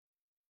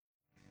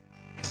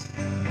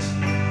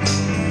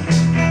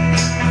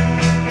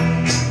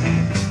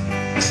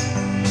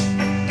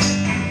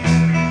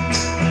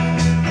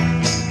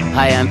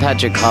Hi, I'm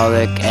Patrick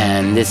Hollick,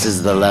 and this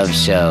is The Love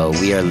Show.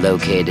 We are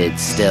located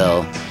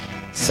still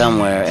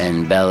somewhere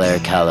in Bel Air,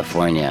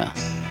 California.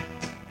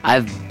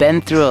 I've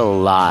been through a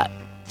lot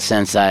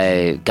since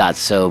I got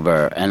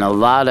sober, and a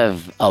lot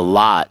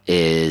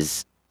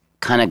is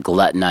kind of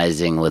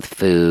gluttonizing with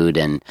food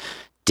and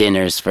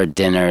dinners for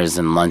dinners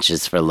and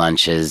lunches for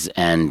lunches.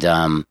 And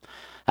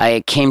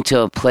I came to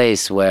a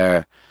place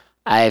where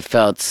I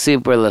felt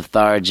super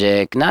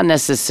lethargic, not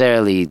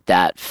necessarily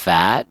that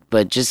fat,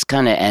 but just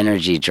kind of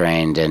energy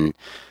drained. And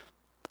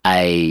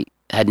I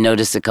had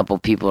noticed a couple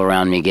people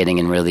around me getting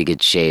in really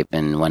good shape.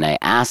 And when I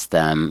asked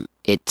them,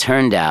 it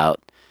turned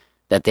out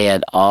that they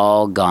had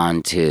all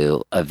gone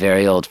to a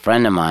very old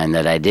friend of mine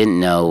that I didn't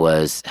know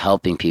was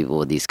helping people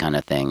with these kind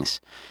of things.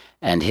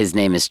 And his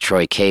name is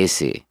Troy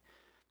Casey.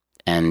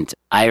 And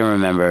I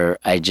remember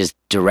I just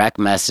direct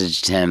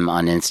messaged him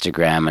on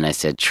Instagram and I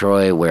said,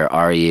 Troy, where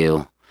are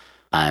you?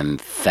 I'm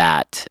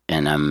fat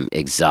and I'm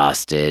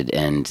exhausted.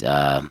 And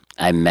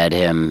I met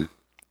him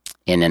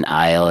in an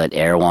aisle at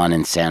Erewhon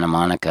in Santa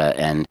Monica.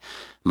 And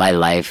my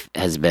life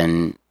has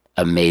been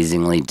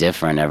amazingly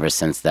different ever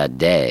since that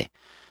day.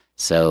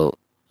 So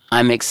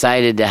I'm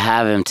excited to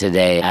have him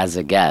today as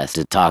a guest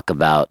to talk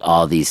about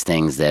all these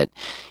things that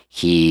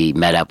he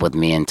met up with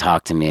me and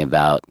talked to me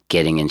about: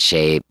 getting in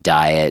shape,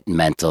 diet,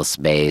 mental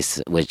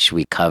space, which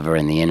we cover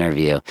in the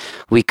interview.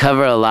 We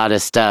cover a lot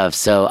of stuff,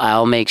 so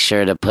I'll make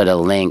sure to put a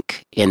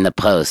link in the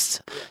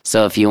post.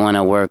 So if you want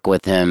to work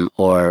with him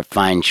or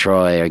find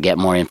Troy or get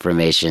more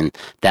information,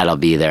 that'll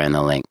be there in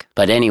the link.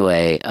 But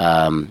anyway,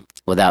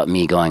 without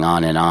me going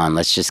on and on,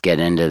 let's just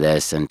get into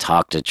this and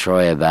talk to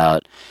Troy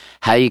about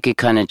how you could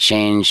kind of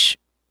change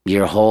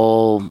your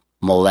whole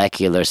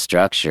molecular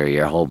structure,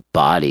 your whole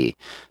body,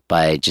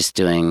 by just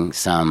doing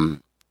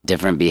some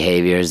different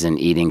behaviors and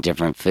eating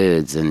different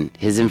foods. And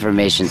his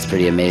information's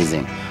pretty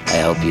amazing.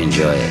 I hope you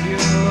enjoy it.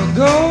 You're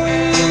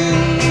going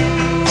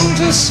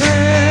to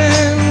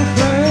San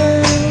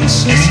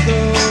Francisco.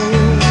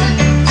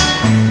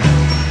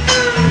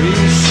 Be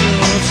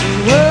sure to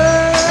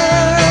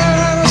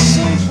wear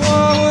some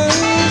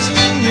flowers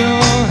in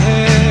your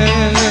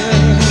hair.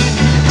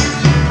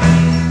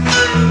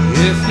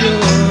 If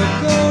you're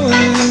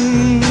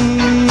going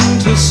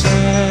to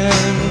San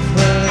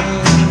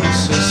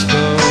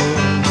Francisco,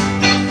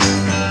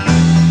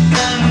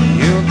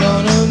 you're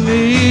gonna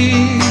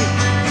meet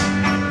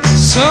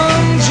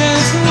some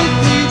gentle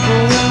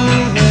people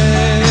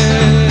there.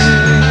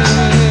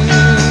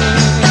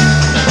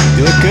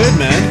 You look good,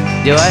 man.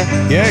 Do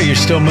I? Yeah, you're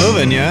still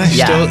moving, yeah?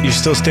 You're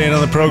still staying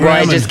on the program?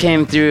 Well, I just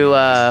came through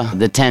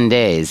the 10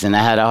 days, and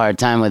I had a hard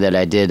time with it.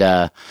 I did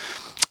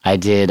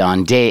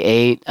on day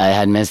 8, I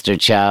had Mr.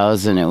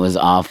 Chow's, and it was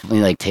awful.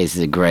 Like,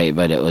 tasted great,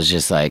 but it was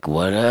just like,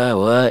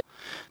 what?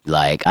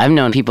 Like, I've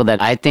known people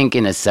that I think,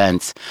 in a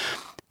sense,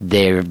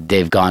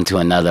 they've gone to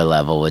another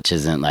level, which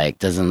isn't like,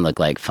 doesn't look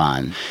like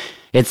fun.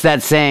 It's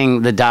that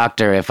saying, the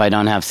doctor, if I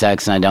don't have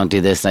sex and I don't do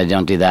this and I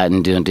don't do that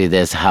and don't do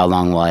this, how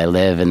long will I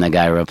live? And the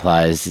guy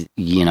replies,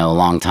 a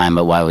long time,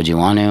 but why would you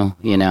want to,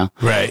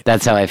 Right.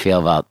 That's how I feel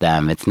about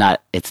them. It's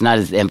not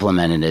as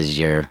implemented as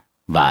your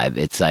vibe.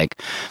 It's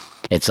like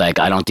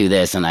I don't do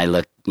this, and I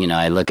look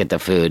at the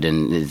food,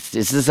 and it's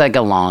just like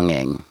a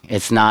longing.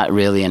 It's not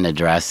really an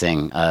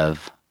addressing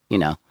of,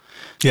 Yeah,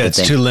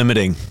 it's too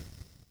limiting.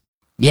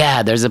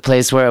 Yeah, there's a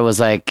place where it was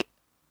like,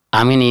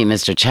 I'm going to eat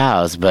Mr.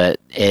 Chow's, but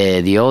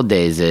the old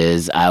days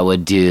is I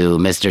would do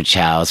Mr.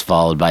 Chow's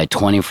followed by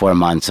 24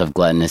 months of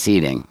gluttonous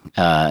eating.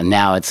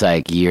 Now it's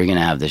like, you're going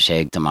to have the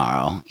shake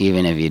tomorrow,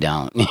 even if you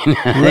don't.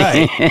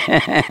 Right.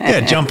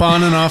 Yeah, jump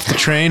on and off the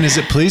train as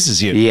it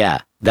pleases you. Yeah,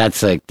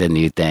 that's like the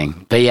new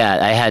thing. But yeah,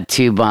 I had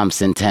 2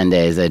 bumps in 10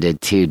 days. I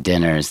did 2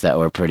 dinners that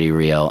were pretty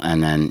real.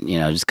 And then,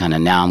 just kind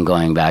of now I'm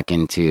going back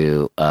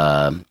into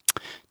 2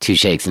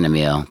 shakes in a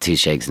meal, and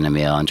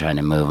trying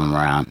to move them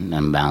around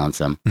and balance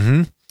them.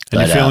 Mm-hmm.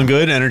 And you're feeling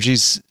good?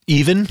 Energy's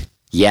even?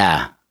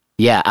 Yeah.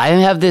 Yeah, I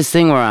have this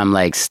thing where I'm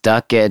like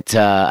stuck at,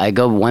 I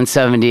go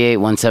 178,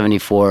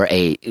 174,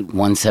 8,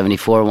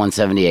 174,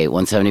 178,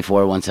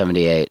 174,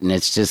 178. And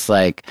it's just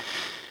like,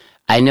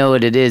 I know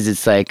what it is.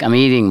 It's like, I'm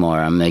eating more.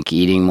 I'm like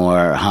eating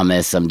more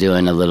hummus. I'm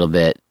doing a little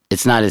bit.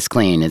 It's not as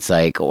clean. It's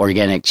like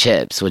organic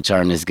chips, which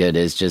aren't as good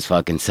as just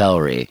fucking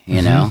celery,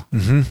 know?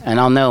 Mm-hmm. And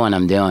I'll know when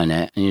I'm doing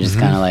it. And you're just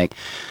kind of like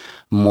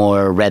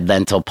more red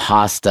lentil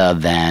pasta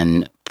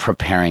than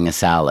preparing a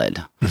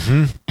salad.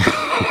 Mm-hmm.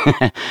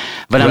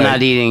 But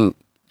right.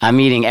 I'm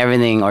eating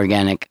everything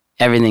organic,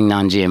 everything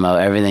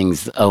non-GMO,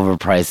 everything's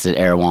overpriced at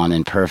Erewhon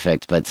and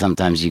perfect, but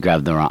sometimes I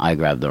grab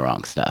the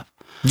wrong stuff.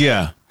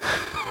 Yeah.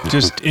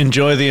 Just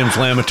enjoy the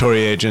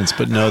inflammatory agents,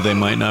 but know they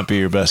might not be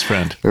your best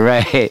friend.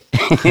 Right.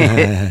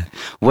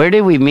 Where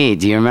did we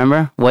meet? Do you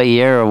remember? What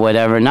year or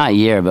whatever? Not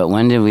year, but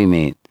when did we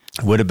meet?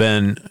 Would have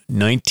been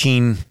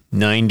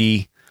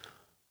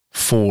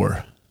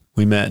 1994.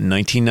 We met in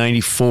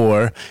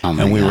 1994,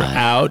 and we were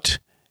out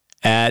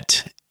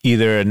at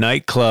either a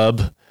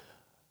nightclub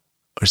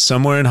or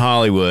somewhere in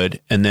Hollywood,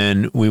 and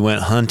then we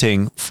went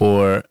hunting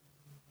for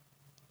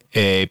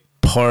a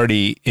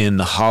party in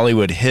the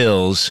Hollywood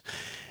Hills,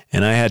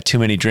 and I had too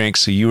many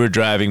drinks. So you were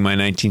driving my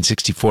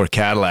 1964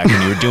 Cadillac,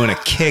 and you were doing a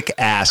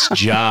kick-ass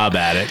job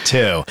at it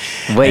too.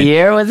 What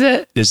year was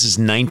it? This is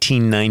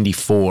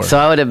 1994. So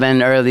I would have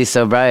been early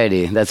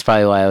sobriety. That's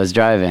probably why I was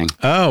driving.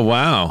 Oh,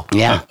 wow.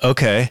 Yeah.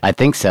 Okay. I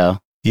think so.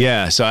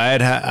 Yeah. So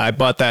I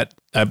bought that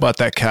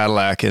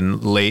Cadillac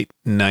in late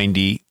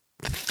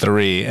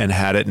 93 and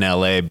had it in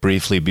LA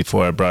briefly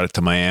before I brought it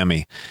to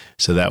Miami.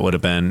 So that would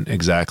have been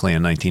exactly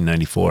in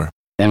 1994.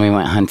 Then we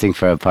went hunting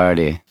for a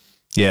party.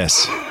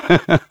 Yes.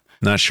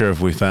 Not sure if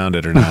we found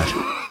it or not.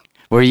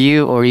 Were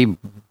you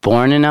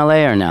born in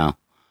LA or no?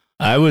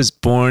 I was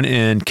born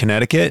in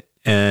Connecticut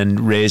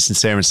and raised in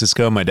San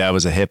Francisco. My dad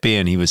was a hippie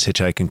and he was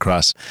hitchhiking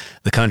across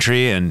the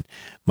country, and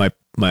my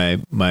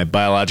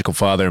biological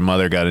father and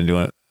mother got into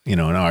an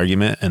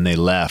argument, and they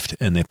left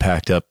and they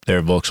packed up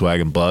their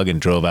Volkswagen Bug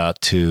and drove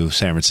out to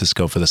San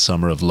Francisco for the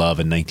Summer of Love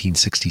in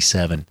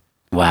 1967.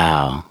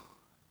 Wow.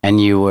 And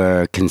you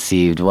were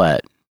conceived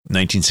what?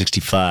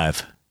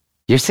 1965.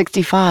 You're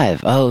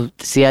 65. Oh,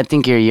 see, I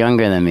think you're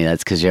younger than me.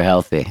 That's because you're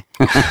healthy.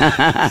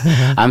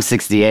 I'm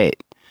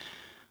 68.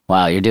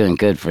 Wow, you're doing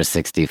good for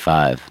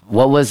 65.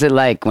 What was it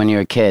like when you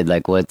were a kid?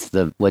 Like, what's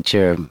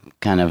your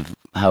kind of,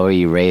 how were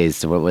you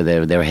raised? What were they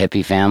were a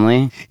hippie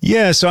family?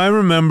 Yeah, so I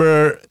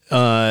remember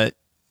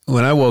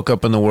when I woke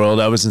up in the world,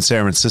 I was in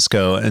San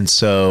Francisco. And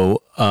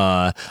so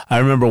I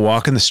remember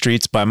walking the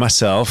streets by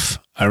myself.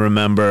 I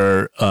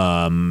remember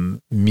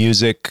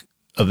music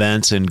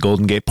events in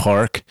Golden Gate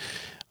Park.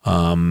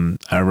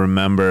 I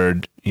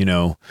remembered,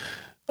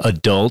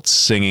 adults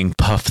singing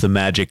Puff the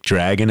Magic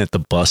Dragon at the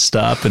bus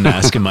stop and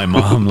asking my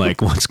mom,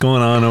 like, what's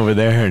going on over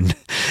there?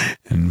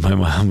 And my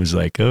mom was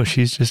like, oh,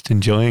 she's just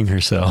enjoying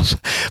herself.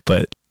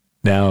 But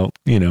now,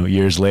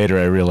 years later,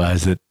 I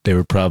realized that they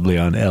were probably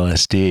on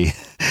LSD.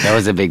 That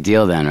was a big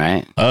deal then,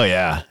 right? Oh,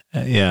 yeah.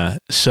 Yeah.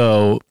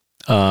 So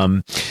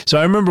I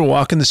remember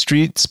walking the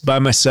streets by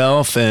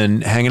myself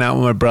and hanging out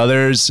with my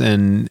brothers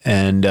and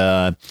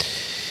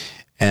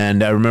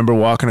I remember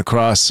walking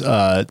across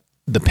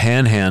the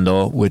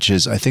Panhandle, which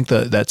is, I think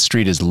that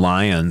street is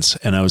Lyons,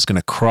 and I was going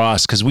to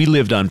cross because we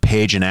lived on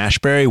Page and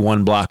Ashbury,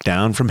 one block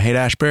down from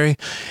Haight-Ashbury,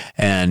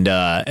 and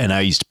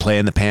I used to play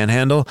in the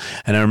Panhandle,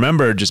 and I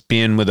remember just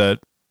being with a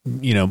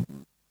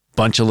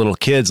bunch of little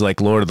kids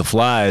like Lord of the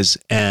Flies,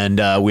 and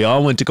we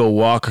all went to go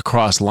walk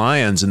across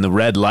Lyons, and the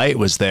red light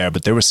was there,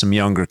 but there were some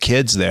younger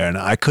kids there, and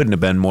I couldn't have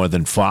been more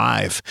than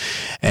 5,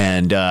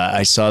 and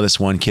I saw this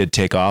one kid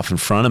take off in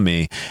front of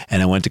me,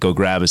 and I went to go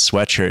grab his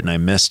sweatshirt, and I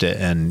missed it,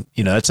 and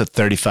that's a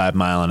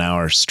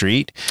 35-mile-an-hour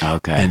street,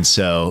 okay, and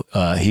so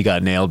he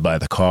got nailed by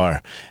the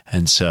car,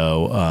 and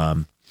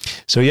so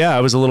yeah,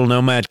 I was a little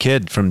nomad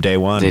kid from day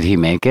one. Did he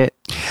make it?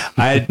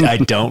 I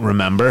don't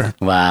remember.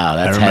 Wow,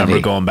 that's I remember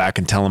heavy. going back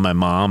and telling my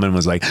mom, and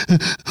was like,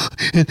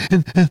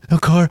 a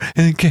car,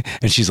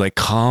 and she's like,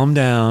 calm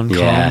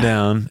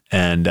down.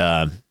 And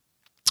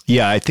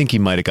I think he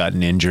might have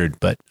gotten injured,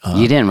 but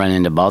you didn't run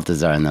into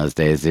Balthazar in those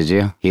days, did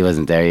you? He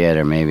wasn't there yet,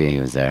 or maybe he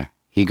was there.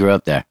 He grew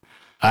up there.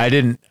 I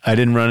didn't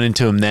run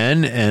into him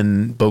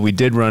then, but we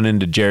did run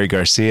into Jerry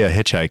Garcia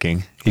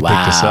hitchhiking. He picked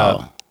us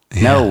up.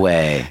 No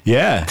way.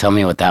 Yeah. Tell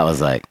me what that was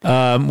like.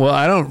 Well,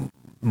 I don't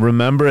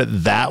remember it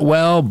that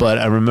well, but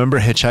I remember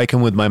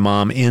hitchhiking with my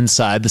mom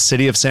inside the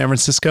city of San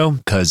Francisco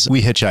because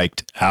we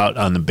hitchhiked out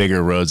on the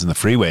bigger roads and the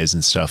freeways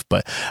and stuff.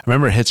 But I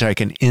remember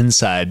hitchhiking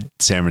inside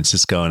San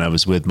Francisco, and I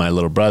was with my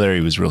little brother.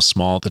 He was real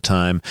small at the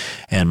time,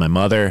 and my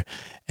mother.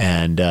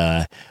 And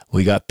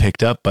we got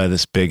picked up by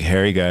this big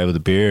hairy guy with a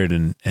beard,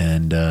 and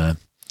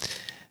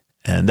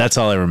that's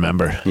all I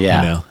remember.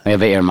 Yeah. I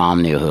bet your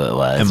mom knew who it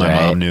was. And my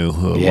right? mom knew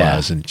who it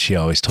was, and she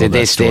always told Did they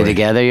that story. stay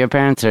together, your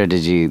parents, or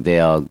they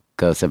all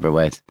go separate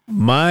ways?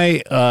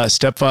 My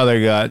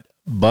stepfather got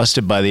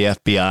busted by the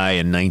FBI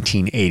in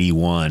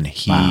 1981.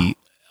 He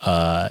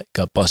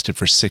got busted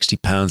for 60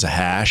 pounds of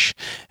hash.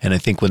 And I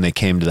think when they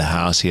came to the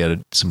house, he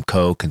had some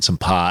coke and some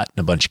pot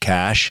and a bunch of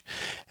cash.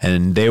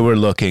 And they were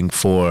looking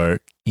for,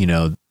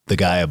 the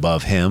guy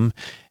above him.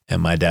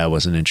 And my dad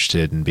wasn't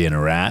interested in being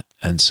a rat.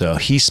 And so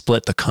he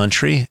split the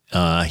country.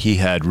 He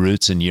had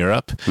roots in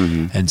Europe.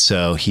 Mm-hmm. And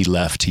so he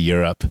left to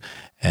Europe.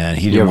 And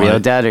he didn't Your real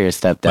dad or your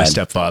stepdad? My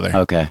stepfather.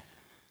 Okay.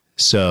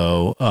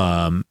 So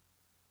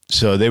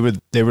they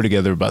were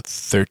together about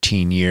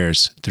 13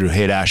 years through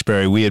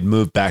Haight-Ashbury. We had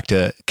moved back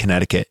to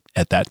Connecticut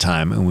at that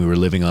time, and we were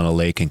living on a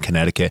lake in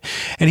Connecticut.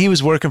 And he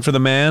was working for the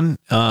man.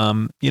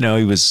 He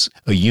was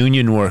a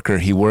union worker.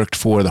 He worked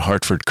for the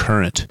Hartford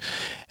Courant.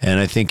 And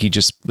I think he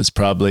just was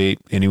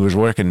and he was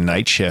working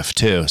night shift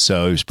too.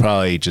 So he was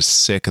probably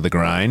just sick of the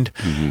grind.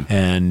 Mm-hmm.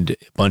 And a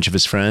bunch of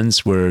his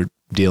friends were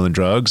dealing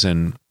drugs,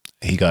 and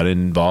he got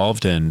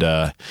involved. And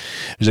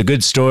there's a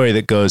good story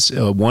that goes,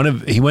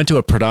 he went to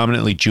a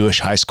predominantly Jewish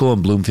high school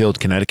in Bloomfield,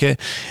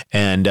 Connecticut.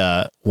 And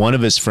one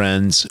of his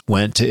friends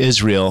went to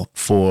Israel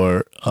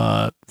for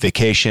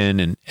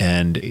vacation,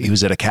 and he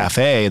was at a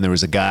cafe, and there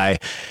was a guy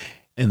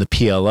in the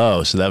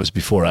PLO. So that was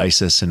before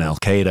ISIS and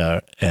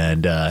Al-Qaeda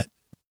and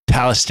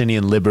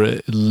Palestinian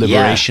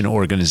Liberation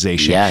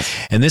Organization. Yes.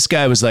 And this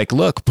guy was like,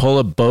 look, pull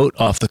a boat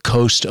off the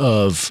coast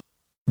of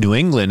New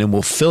England and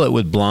we'll fill it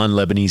with blonde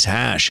Lebanese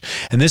hash.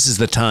 And this is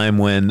the time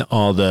when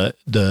all the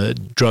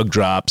drug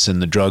drops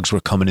and the drugs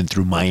were coming in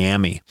through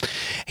Miami.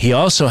 He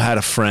also had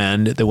a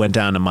friend that went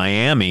down to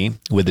Miami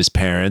with his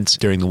parents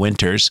during the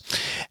winters.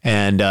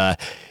 And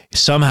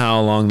somehow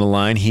along the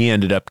line, he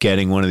ended up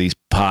getting one of these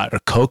pot or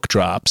coke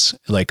drops,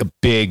 like a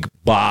big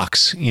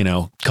box,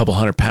 a couple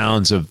 100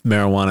 pounds of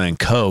marijuana and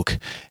coke.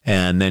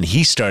 And then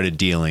he started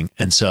dealing.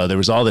 And so there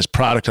was all this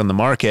product on the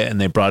market and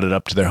they brought it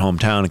up to their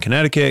hometown in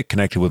Connecticut,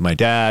 connected with my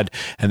dad.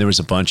 And there was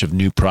a bunch of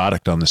new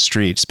product on the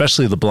street,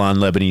 especially the blonde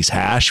Lebanese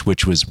hash,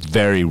 which was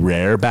very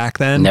rare back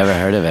then. Never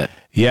heard of it.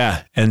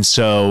 Yeah. And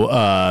so,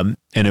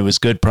 and it was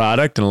good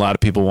product and a lot of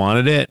people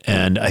wanted it.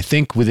 And I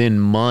think within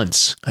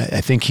months,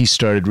 I think he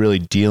started really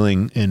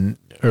dealing in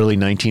early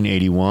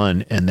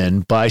 1981. And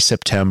then by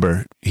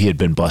September, he had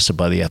been busted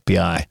by the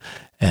FBI.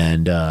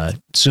 And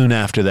soon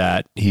after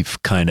that, he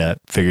kind of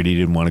figured he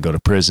didn't want to go to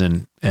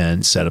prison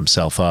and set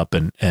himself up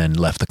and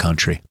left the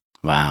country.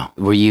 Wow.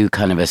 Were you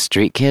kind of a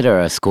street kid or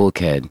a school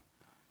kid?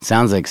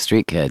 Sounds like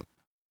street kid.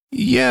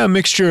 Yeah, a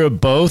mixture of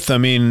both. I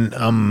mean,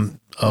 I'm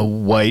a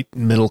white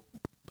middle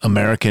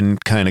American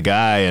kind of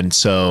guy. And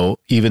so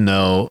even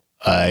though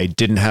I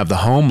didn't have the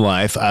home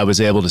life, I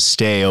was able to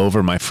stay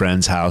over my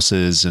friends'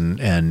 houses and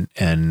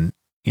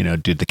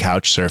did the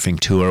couch surfing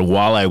tour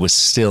while I was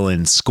still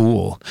in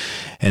school.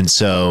 And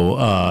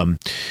so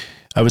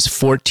I was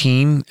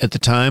 14 at the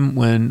time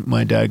when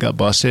my dad got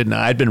busted, and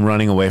I'd been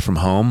running away from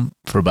home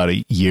for about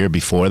a year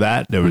before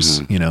that. There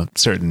was,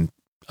 certain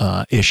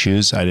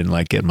issues. I didn't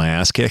like getting my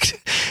ass kicked.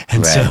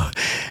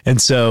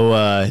 And so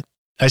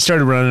I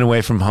started running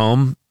away from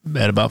home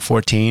at about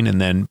 14.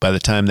 And then by the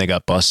time they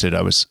got busted,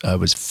 I was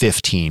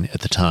 15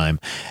 at the time.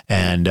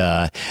 And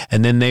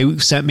then they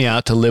sent me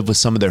out to live with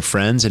some of their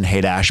friends in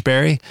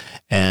Haight-Ashbury.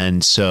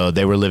 And so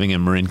they were living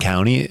in Marin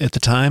County at the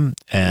time.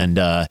 And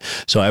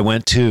so I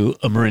went to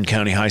a Marin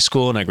County high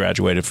school and I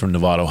graduated from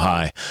Novato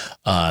High.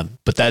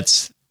 But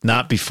that's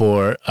not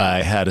before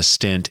I had a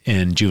stint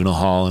in juvenile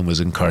hall and was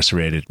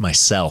incarcerated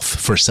myself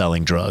for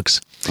selling drugs.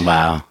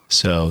 Wow.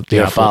 So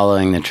you're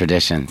following the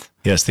traditions.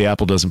 Yes, the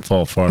apple doesn't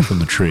fall far from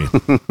the tree.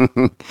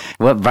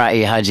 What brought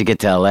you? How'd you get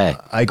to LA?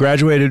 I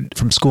graduated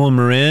from school in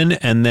Marin,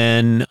 and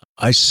then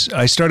I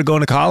started going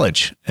to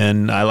college,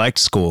 and I liked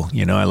school.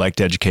 I liked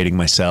educating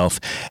myself,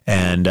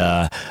 and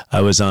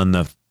I was on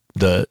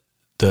the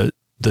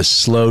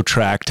slow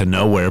track to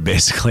nowhere.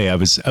 Basically, I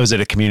was at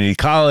a community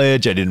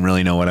college. I didn't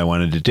really know what I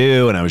wanted to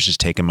do, and I was just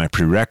taking my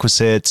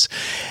prerequisites.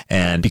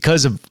 And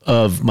because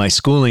of my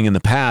schooling in the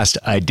past,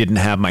 I didn't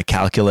have my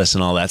calculus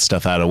and all that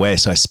stuff out of the way.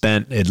 So I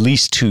spent at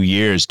least 2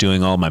 years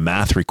doing all my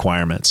math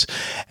requirements.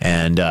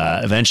 And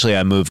eventually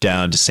I moved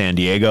down to San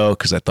Diego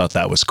because I thought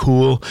that was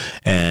cool,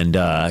 and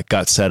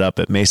got set up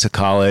at Mesa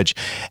College.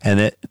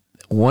 And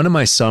one of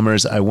my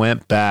summers, I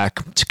went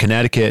back to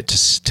Connecticut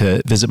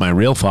to visit my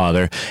real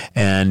father,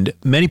 and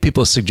many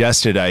people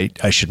suggested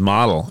I should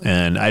model,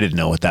 and I didn't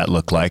know what that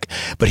looked like.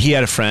 But he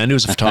had a friend who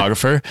was a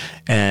photographer,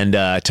 and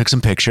took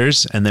some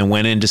pictures, and then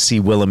went in to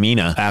see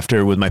Wilhelmina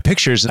after with my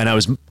pictures. And I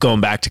was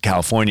going back to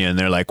California, and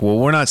they're like, well,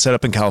 we're not set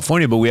up in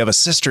California, but we have a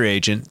sister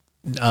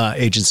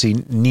agency,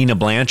 Nina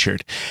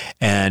Blanchard,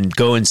 and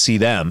go and see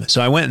them.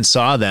 So I went and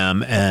saw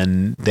them,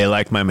 and they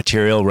liked my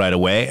material right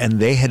away.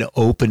 And they had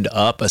opened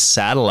up a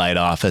satellite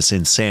office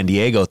in San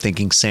Diego,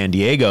 thinking San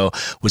Diego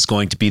was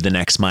going to be the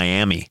next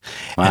Miami.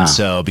 Wow. And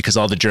so because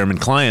all the German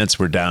clients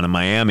were down in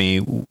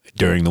Miami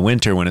during the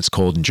winter when it's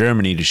cold in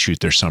Germany to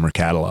shoot their summer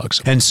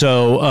catalogs. And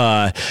so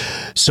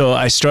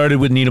I started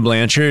with Nina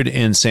Blanchard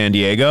in San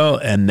Diego,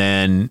 and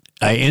then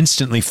I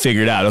instantly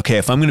figured out, okay,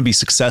 if I'm going to be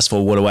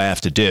successful, what do I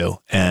have to do?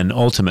 And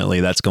ultimately,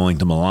 that's going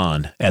to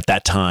Milan at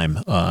that time.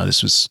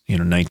 This was,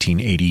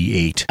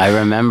 1988. I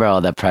remember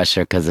all that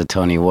pressure because of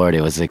Tony Ward.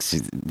 It was like,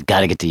 got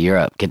to get to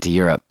Europe, get to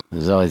Europe. It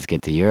was always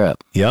get to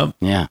Europe. Yep.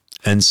 Yeah.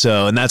 And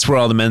that's where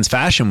all the men's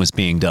fashion was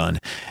being done.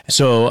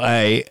 So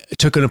I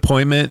took an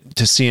appointment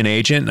to see an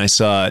agent, and I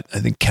saw, I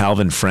think,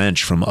 Calvin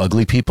French from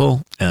Ugly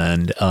People.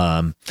 And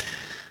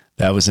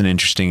that was an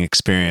interesting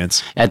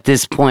experience. At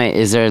this point,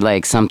 is there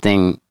like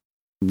something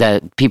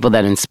that people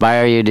that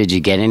inspire you? Did you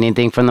get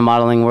anything from the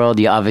modeling world?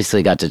 You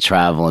obviously got to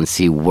travel and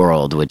see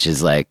world, which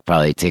is like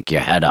probably take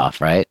your head off,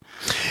 right?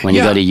 When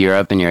you go to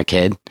Europe and you're a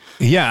kid.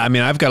 Yeah. I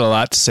mean, I've got a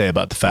lot to say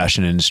about the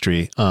fashion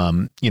industry.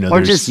 Or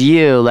just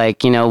you,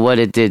 like, what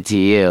it did to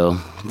you.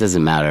 It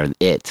doesn't matter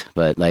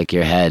but like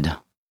your head.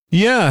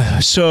 Yeah.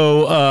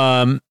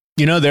 So,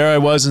 there I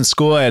was in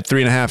school. I had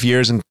 3.5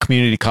 years in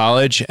community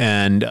college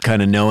and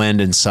kind of no end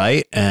in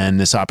sight. And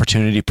this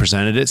opportunity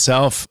presented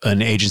itself.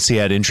 An agency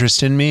had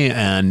interest in me.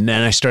 And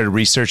then I started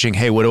researching,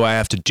 hey, what do I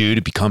have to do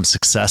to become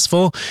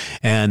successful?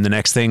 And the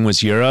next thing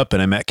was Europe.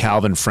 And I met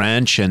Calvin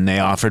French, and they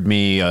offered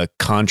me a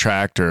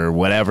contract or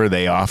whatever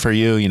they offer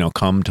you,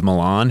 come to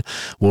Milan,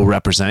 we'll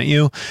represent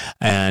you.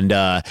 And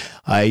that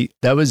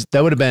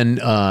would have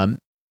been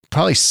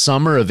probably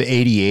summer of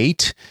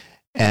 '88.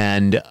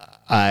 And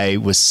I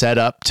was set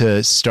up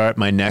to start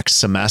my next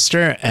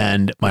semester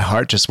and my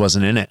heart just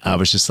wasn't in it. I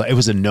was just like, it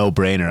was a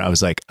no-brainer. I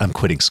was like, I'm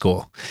quitting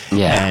school.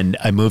 Yeah. And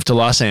I moved to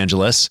Los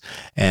Angeles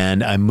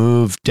and I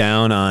moved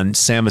down on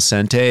San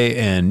Vicente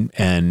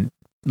and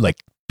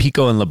like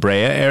Pico and La Brea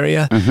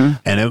area.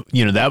 And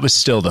it, that was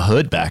still the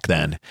hood back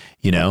then,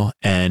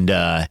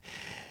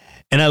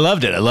 and I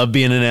loved it. I loved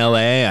being in LA.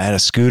 I had a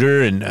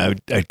scooter and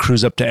I'd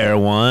cruise up to Air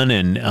One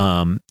and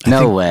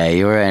No way.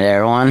 You were at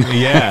Air One?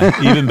 yeah,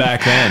 even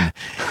back then.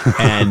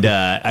 And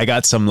I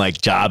got some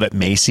like job at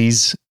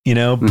Macy's,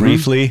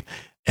 briefly.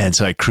 And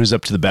so I cruise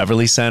up to the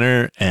Beverly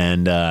Center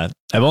and I've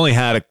only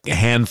had a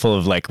handful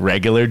of like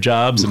regular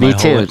jobs. Me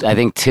too. I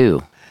think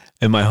 2.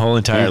 In my whole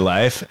entire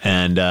life.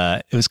 And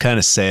it was kind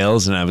of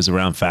sales and I was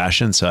around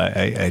fashion. So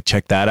I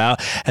checked that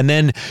out. And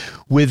then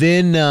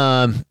within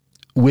a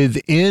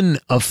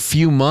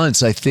few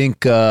months, I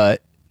think it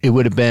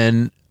would have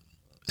been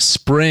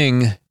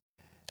spring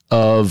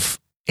of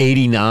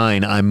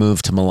 89, I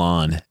moved to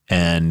Milan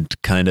and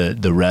kind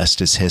of the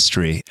rest is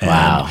history. And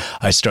Wow.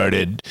 I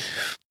started,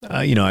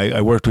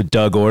 I worked with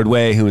Doug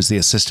Ordway, who was the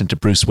assistant to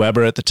Bruce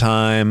Weber at the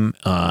time.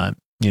 I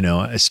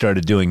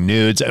started doing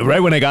nudes. Right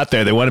when I got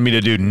there, they wanted me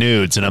to do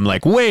nudes. And I'm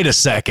like, wait a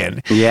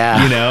second.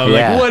 Yeah.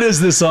 Like, what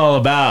is this all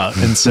about?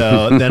 And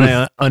so then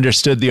I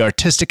understood the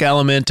artistic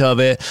element of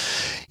it.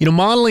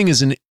 Modeling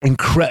is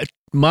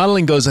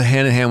modeling goes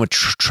hand in hand with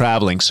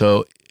traveling.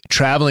 So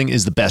traveling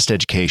is the best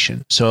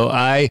education. So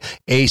I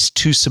aced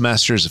 2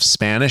 semesters of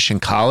Spanish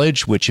in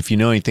college, which if you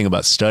know anything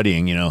about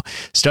studying,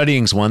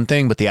 studying is one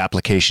thing, but the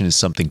application is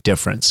something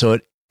different. So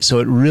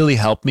it really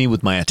helped me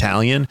with my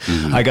Italian.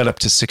 I got up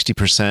to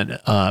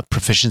 60%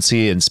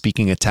 proficiency in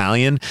speaking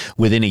Italian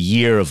within a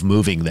year of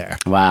moving there.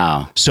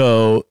 Wow.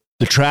 So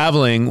the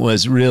traveling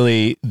was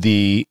really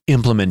the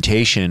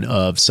implementation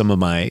of some of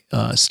my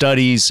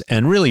studies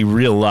and really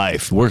real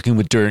life, working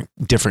with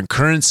different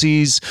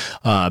currencies,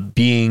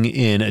 being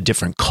in a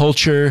different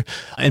culture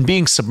and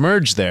being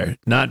submerged there,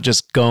 not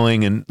just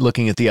going and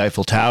looking at the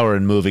Eiffel Tower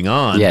and moving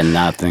on. Yeah,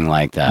 nothing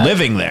like that.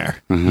 Living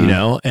there,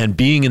 and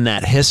being in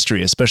that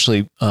history,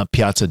 especially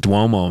Piazza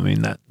Duomo. I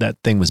mean, that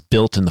thing was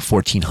built in the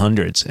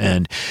 1400s.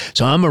 And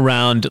so I'm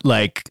around,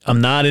 like, I'm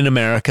not in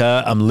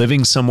America. I'm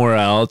living somewhere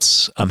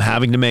else. I'm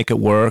having to make it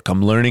work.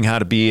 I'm learning how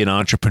to be an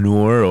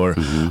entrepreneur or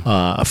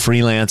a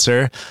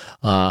freelancer.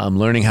 I'm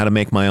learning how to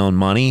make my own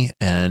money.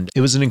 And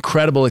it was an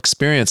incredible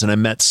experience. And I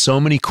met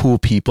so many cool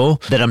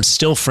people that I'm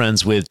still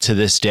friends with to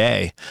this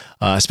day,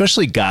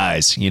 especially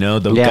guys,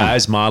 the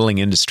guys modeling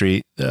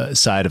industry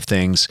side of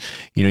things.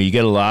 You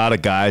get a lot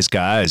of guys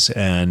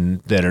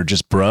and that are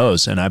just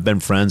bros. And I've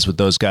been friends with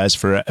those guys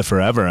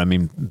forever. I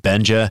mean,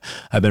 Benja,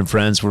 I've been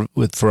friends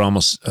with for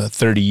almost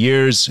 30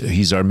 years.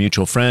 He's our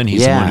mutual friend.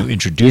 He's the one who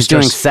introduced us. He's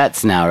doing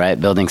sets now, right?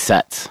 Building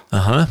sets.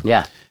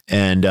 Yeah.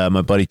 And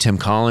my buddy Tim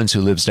Collins,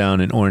 who lives down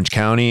in Orange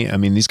County. I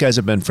mean, these guys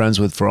I've been friends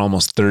with for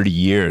almost 30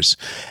 years.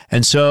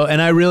 And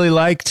I really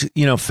liked,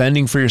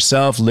 fending for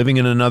yourself, living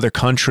in another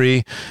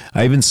country.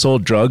 I even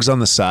sold drugs on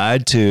the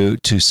side to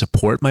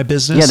support my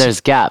business. Yeah, there's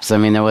gaps. I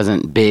mean, there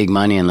wasn't big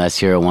money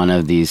unless you're one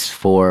of these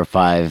 4 or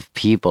 5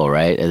 people,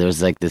 right? There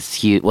was like this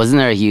huge, wasn't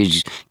there a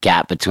huge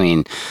gap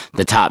between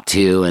the top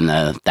 2 and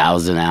the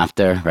 1,000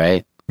 after,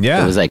 right?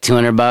 Yeah. It was like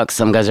 $200.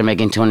 Some guys are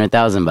making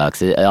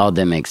 $200,000. It all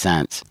didn't make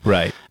sense.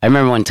 Right. I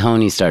remember when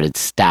Tony started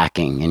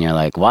stacking and you're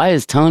like, why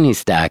is Tony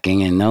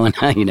stacking? And no one,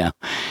 it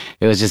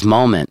was just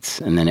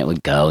moments and then it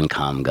would go and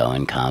come.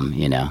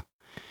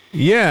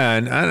 Yeah.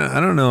 And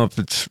I don't know if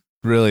it's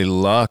really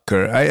luck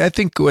or I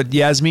think what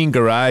Yasmin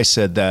Garay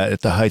said that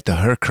at the height of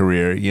her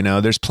career,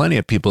 there's plenty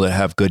of people that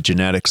have good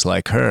genetics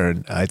like her.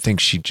 And I think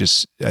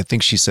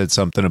she said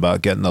something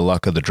about getting the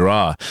luck of the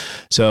draw.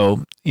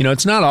 So,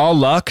 it's not all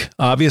luck.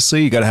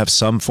 Obviously, you got to have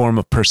some form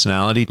of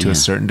personality to a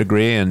certain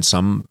degree and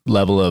some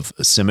level of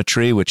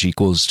symmetry, which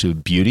equals to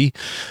beauty.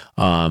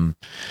 But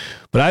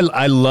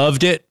I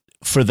loved it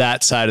for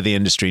that side of the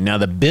industry. Now,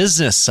 the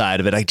business side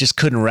of it, I just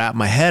couldn't wrap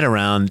my head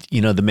around,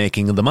 the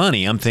making of the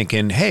money. I'm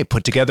thinking, hey,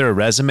 put together a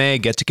resume,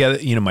 get together,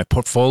 my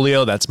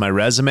portfolio, that's my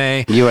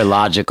resume. You were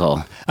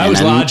logical. I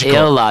was logical.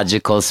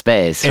 Illogical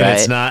space, right? And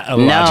it's not a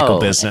logical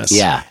business.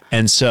 Yeah.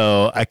 And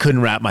so I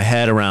couldn't wrap my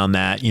head around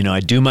that. I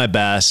do my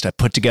best. I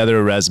put together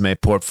a resume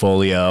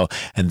portfolio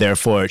and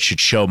therefore it should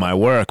show my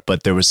work.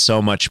 But there was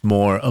so much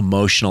more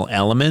emotional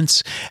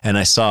elements. And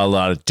I saw a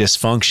lot of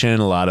dysfunction,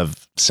 a lot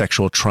of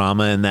sexual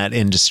trauma in that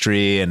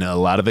industry. And a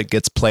lot of it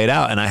gets played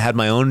out. And I had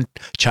my own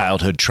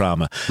childhood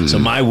trauma. So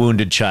my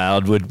wounded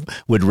child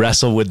would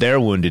wrestle with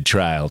their wounded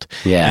child.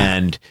 Yeah.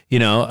 And,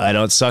 I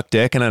don't suck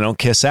dick and I don't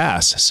kiss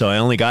ass. So I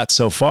only got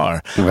so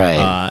far.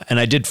 Right. And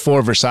I did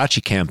 4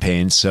 Versace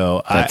campaigns.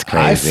 So That's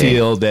crazy. I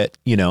feel that,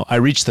 I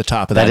reached the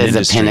top of that industry. That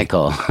is a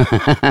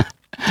pinnacle.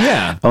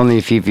 Yeah. Only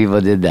a few people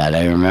did that.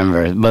 I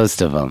remember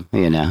most of them,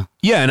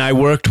 Yeah, and I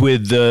worked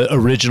with the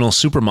original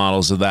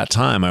supermodels of that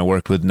time. I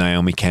worked with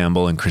Naomi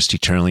Campbell and Christy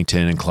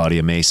Turlington and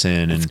Claudia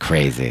Mason. And it's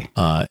crazy.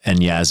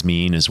 And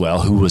Yasmin as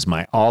well, who was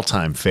my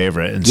all-time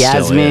favorite and still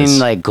is. Yasmin,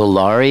 like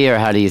Gulari, or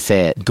how do you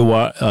say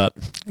it?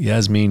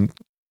 Yasmin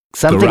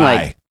Something Garay.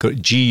 like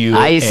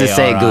G-U-A-R-I. I used to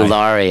say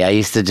Gulari. I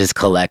used to just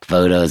collect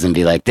photos and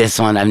be like, this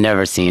one, I've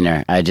never seen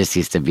her. I just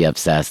used to be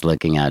obsessed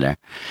looking at her.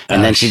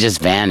 And then she just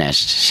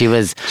vanished.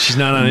 She's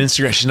not on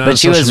Instagram. She's not but on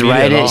she social was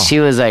media at all. she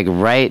was like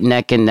right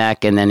neck and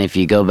neck. And then if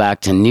you go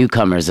back to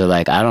newcomers, they're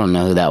like, I don't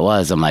know who that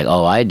was. I'm like,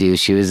 oh, I do.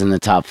 She was in the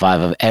top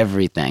 5 of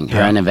everything.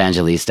 Her and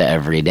Evangelista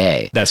every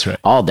day. That's right.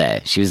 All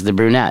day. She was the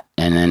brunette.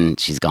 And then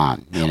she's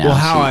gone. You know? Well,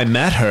 how I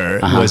met her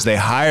was they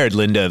hired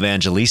Linda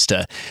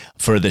Evangelista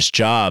for this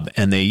job,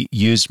 and they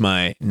used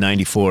my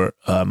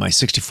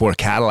 64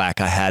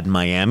 Cadillac I had in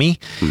Miami.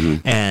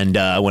 And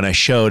when I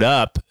showed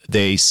up,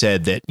 they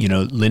said that,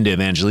 Linda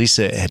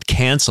Evangelista had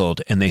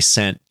canceled, and they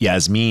sent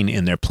Yasmin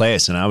in their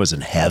place, and I was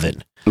in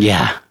heaven.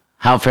 Yeah.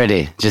 How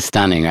pretty. Just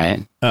stunning,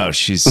 right? Oh,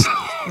 she's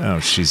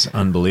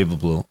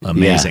unbelievable.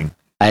 Amazing.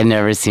 Yeah. I'd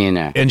never seen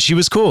her. And she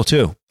was cool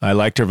too. I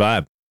liked her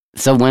vibe.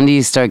 So when do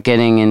you start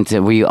getting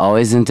into, were you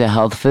always into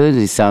health food?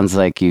 It sounds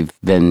like you've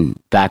been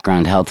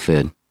background health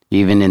food,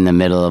 even in the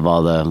middle of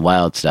all the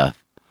wild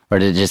stuff. Or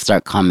did it just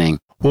start coming?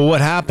 Well, what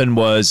happened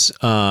was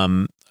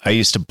I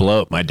used to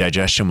bloat. My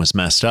digestion was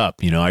messed up.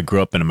 I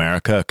grew up in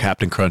America,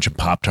 Captain Crunch and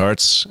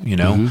Pop-Tarts,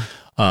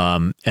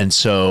 and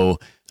so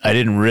I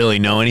didn't really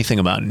know anything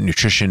about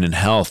nutrition and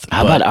health.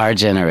 How about our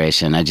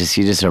generation? You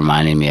just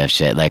reminded me of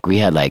shit. Like we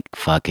had like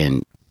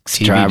fucking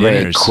Strawberry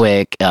dinners.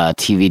 Quick,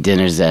 TV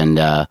dinners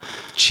and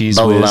cheese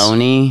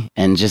bologna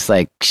and just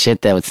like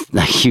shit that was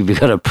like you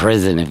go to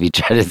prison if you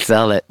try to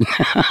sell it.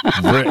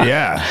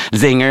 Yeah.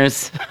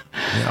 Zingers.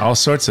 All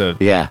sorts of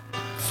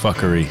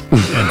fuckery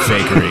and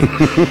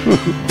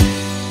fakery.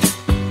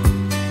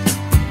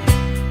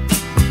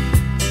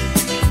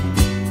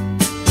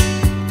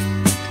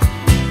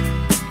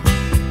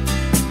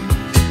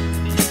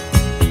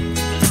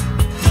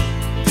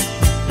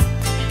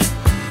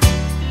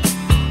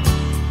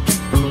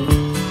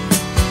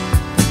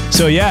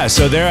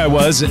 So there I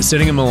was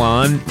sitting in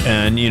Milan,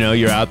 and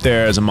you're out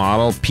there as a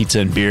model, pizza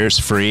and beers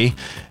free.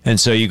 And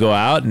so you go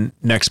out, and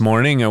next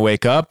morning I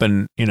wake up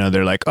and,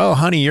 they're like, oh,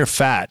 honey, you're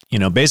fat.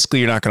 Basically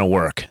you're not going to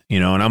work,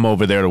 and I'm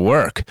over there to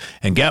work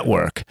and get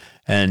work.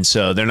 And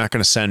so they're not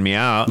going to send me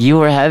out. You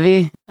were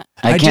heavy?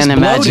 I can't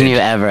imagine you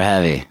ever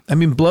heavy. I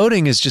mean,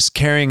 bloating is just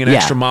carrying an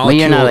extra molecule.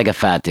 Well, you're not like a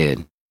fat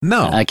dude.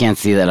 No. I can't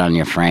see that on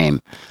your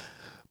frame.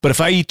 But if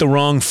I eat the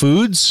wrong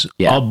foods,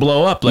 I'll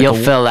blow up. You'll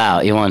fill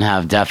out. You won't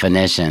have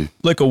definition.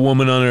 Like a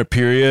woman on her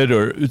period,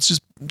 or it's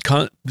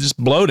just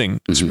bloating.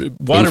 It's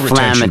water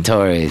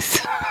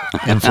Inflammatories.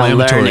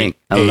 Inflammatory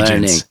I'm agents.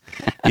 learning.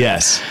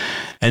 Yes.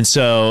 And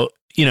so,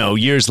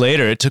 years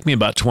later, it took me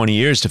about 20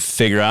 years to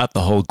figure out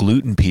the whole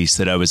gluten piece,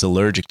 that I was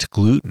allergic to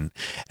gluten.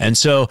 And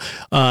so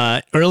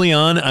early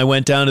on, I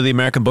went down to the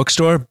American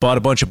bookstore, bought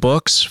a bunch of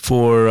books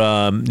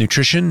for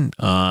nutrition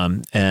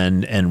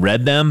and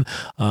read them.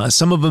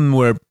 Some of them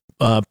were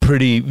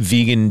pretty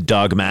vegan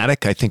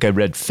dogmatic. I think I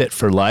read Fit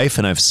for Life,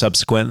 and I've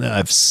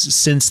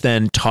since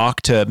then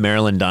talked to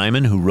Marilyn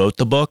Diamond, who wrote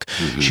the book.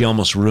 She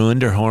almost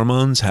ruined her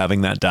hormones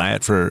having that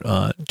diet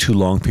for too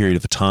long period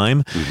of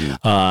time.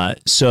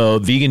 So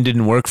vegan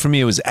didn't work for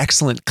me. It was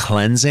excellent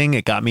cleansing.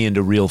 It got me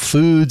into real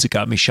foods. It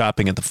got me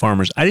shopping at the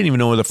farmers. I didn't even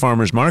know where the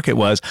farmers market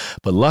was,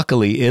 but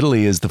luckily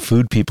Italy is the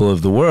food people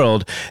of the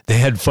world. They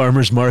had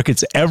farmers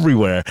markets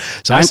everywhere.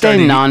 So Aren't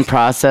they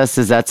non-processed?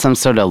 Is that some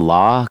sort of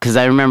law? Because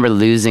I remember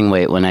losing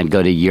weight when I'd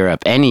go to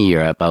Europe. Any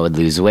Europe, I would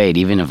lose weight.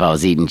 Even if I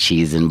was eating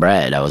cheese and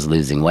bread, I was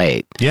losing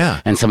weight.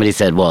 Yeah. And somebody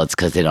said, well, it's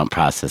because they don't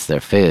process their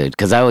food.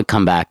 Because I would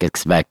come back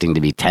expecting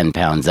to be 10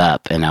 pounds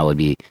up, and I would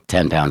be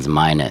 10 pounds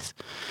minus.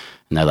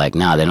 And they're like,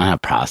 no, they don't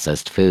have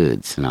processed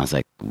foods. And I was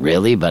like,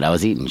 really? But I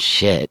was eating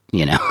shit,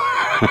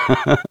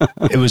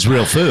 It was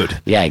real food.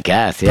 Yeah, I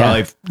guess.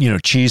 Yeah. Probably,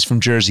 cheese from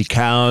Jersey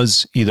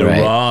cows, either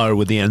raw or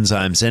with the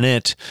enzymes in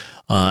it.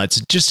 It's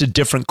just a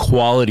different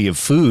quality of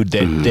food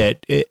that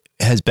it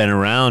has been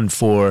around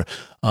for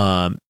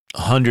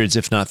hundreds,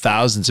 if not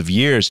thousands of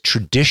years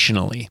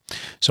traditionally.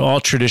 So all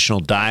traditional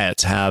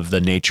diets have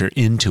the nature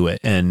into it.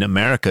 And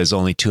America is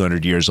only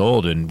 200 years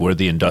old, and we're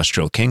the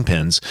industrial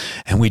kingpins,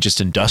 and we just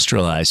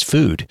industrialize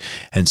food.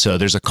 And so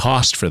there's a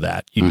cost for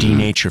that. You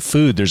denature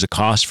food, there's a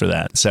cost for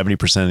that.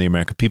 70% of the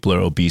American people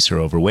are obese or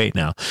overweight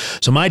now.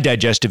 So my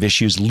digestive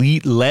issues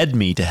led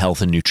me to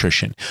health and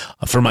nutrition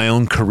for my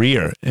own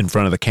career in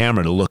front of the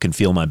camera to look and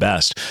feel my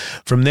best.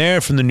 From there,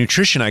 from the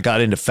nutrition, I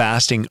got into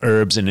fasting,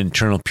 herbs, and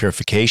internal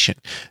purification.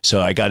 So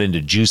I got into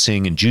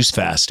juicing and juice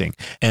fasting.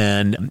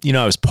 And,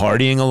 I was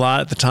partying a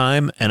lot at the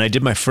time, and I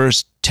did my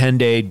first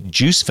 10-day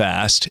juice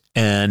fast,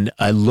 and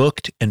I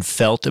looked and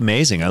felt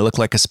amazing. I looked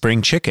like a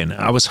spring chicken.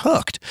 I was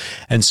hooked.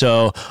 And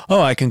so,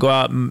 I can go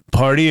out and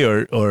party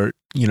or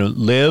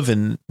live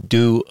and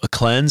do a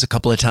cleanse a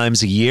couple of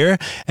times a year,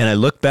 and I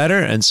look better.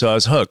 And so I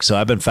was hooked. So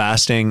I've been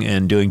fasting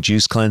and doing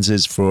juice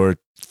cleanses for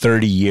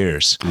 30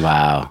 years.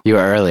 Wow. You were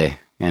early.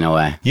 In a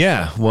way.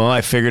 Yeah. Well, I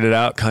figured it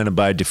out kind of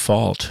by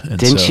default. And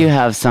Didn't you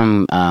have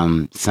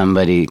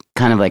somebody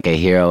kind of like a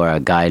hero or a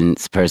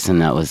guidance person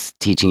that was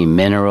teaching you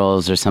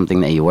minerals or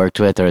something that you worked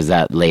with, or is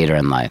that later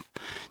in life?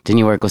 Didn't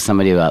you work with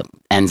somebody about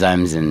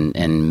enzymes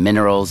and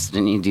minerals.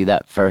 Didn't you do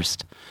that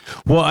first?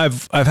 Well,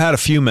 I've had a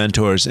few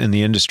mentors in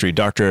the industry.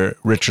 Dr.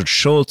 Richard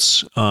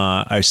Schultz,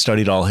 I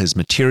studied all his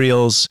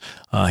materials.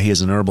 He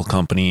has an herbal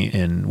company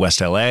in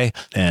West LA,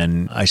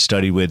 and I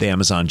studied with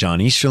Amazon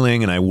John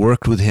Easterling, and I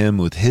worked with him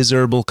with his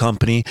herbal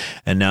company.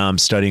 And now I'm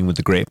studying with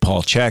the great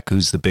Paul Chek,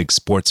 who's the big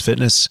sports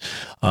fitness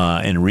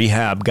and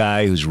rehab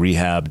guy who's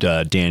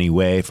rehabbed Danny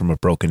Way from a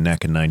broken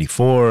neck in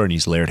 '94, and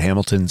he's Laird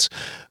Hamilton's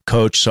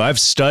coach. So I've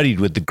studied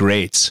with the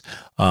greats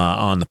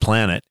on the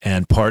planet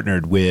and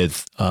partnered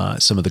with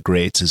some of the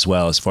greats as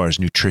well as far as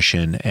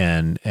nutrition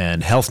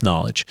and health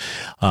knowledge.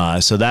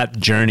 So that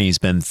journey's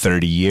been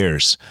 30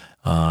 years,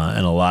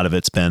 and a lot of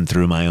it's been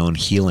through my own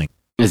healing.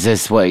 Is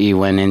this what you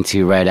went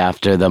into right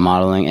after the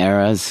modeling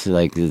eras?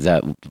 Like, is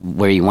that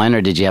where you went,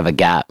 or did you have a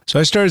gap? So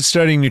I started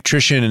studying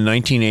nutrition in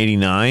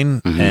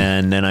 1989,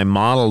 and then I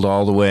modeled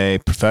all the way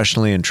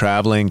professionally and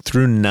traveling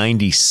through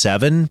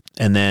 97.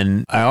 And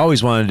then I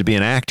always wanted to be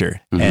an actor.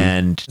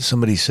 And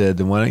somebody said,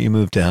 then why don't you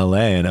move to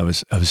LA? And I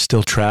was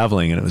still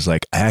traveling, and it was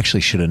like, I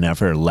actually should have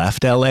never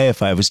left LA.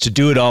 If I was to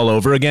do it all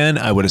over again,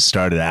 I would have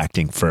started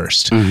acting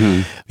first.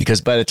 Because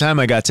by the time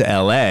I got to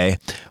LA,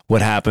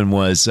 what happened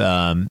was,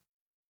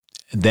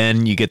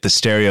 then you get the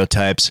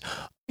stereotypes.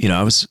 You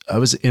know, I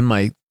was in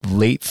my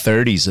late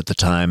 30s at the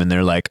time, and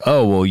they're like,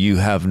 oh, well, you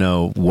have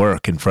no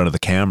work in front of the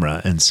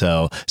camera. And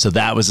so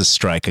that was a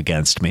strike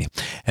against me.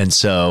 And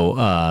so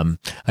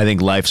I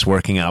think life's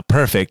working out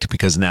perfect,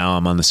 because now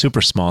I'm on the super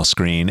small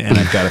screen and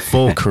I've got a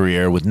full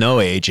career with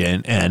no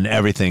agent, and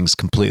everything's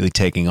completely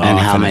taking off. And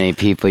how many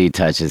people you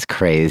touch is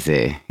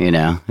crazy. You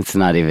know, it's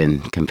not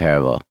even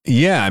comparable.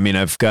 Yeah. I mean,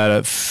 I've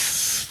got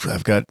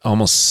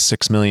almost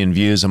 6 million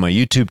views on my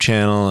YouTube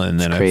channel, and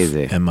then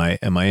crazy. And my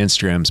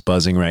Instagram's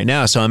buzzing right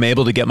now. So I'm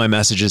able to get my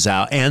messages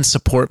out and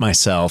support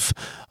myself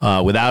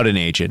without an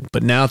agent.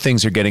 But now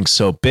things are getting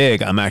so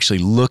big, I'm actually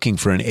looking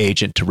for an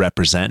agent to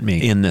represent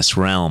me in this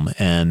realm.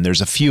 And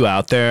there's a few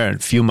out there. A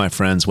few of my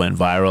friends went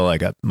viral. I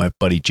got my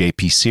buddy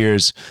JP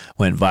Sears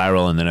went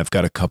viral, and then I've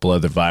got a couple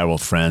other viral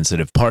friends that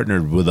have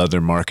partnered with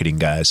other marketing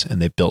guys, and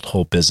they've built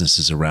whole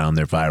businesses around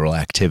their viral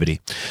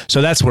activity.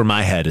 So that's where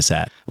my head is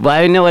at. Well,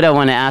 I know what I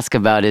want to ask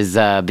about is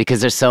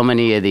because there's so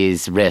many of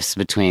these rifts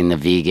between the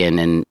vegan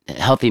and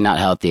healthy, not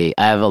healthy.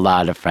 I have a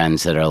lot of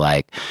friends that are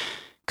like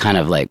kind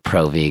of like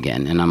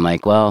pro-vegan, and I'm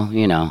like, well,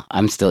 you know,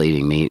 I'm still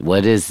eating meat.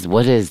 What is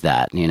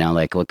that? You know,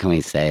 like, what can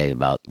we say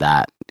about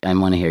that? I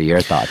want to hear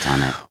your thoughts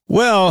on it.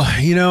 Well,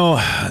 you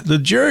know, the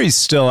jury's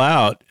still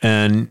out,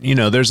 and, you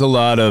know, there's a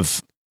lot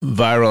of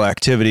viral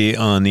activity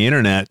on the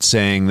internet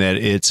saying that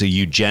it's a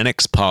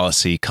eugenics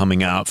policy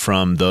coming out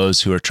from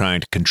those who are trying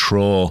to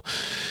control,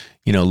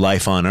 you know,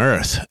 life on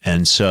Earth.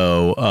 And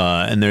so,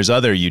 and there's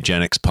other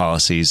eugenics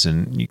policies,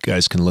 and you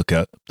guys can look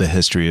up the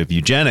history of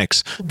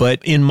eugenics.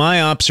 But in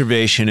my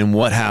observation and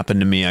what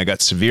happened to me, I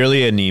got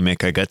severely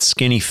anemic. I got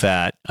skinny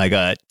fat. I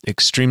got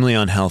extremely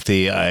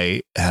unhealthy.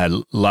 I had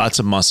lots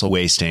of muscle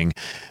wasting,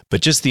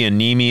 but just the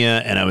anemia,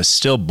 and I was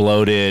still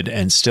bloated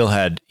and still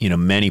had, you know,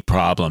 many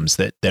problems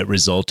that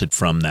resulted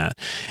from that.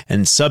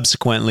 And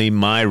subsequently,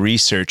 my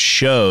research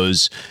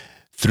shows,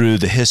 through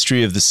the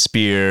history of the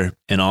spear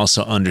and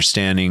also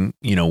understanding,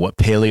 you know, what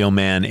paleo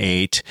man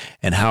ate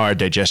and how our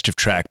digestive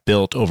tract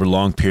built over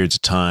long periods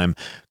of time.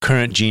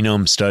 Current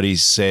genome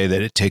studies say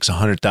that it takes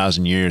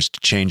 100,000 years to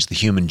change the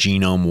human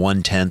genome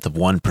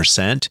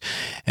 0.1%.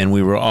 And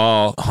we were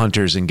all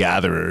hunters and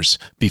gatherers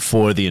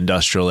before the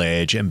industrial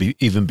age. And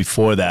even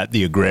before that,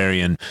 the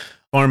agrarian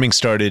farming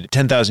started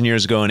 10,000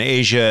 years ago in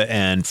Asia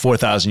and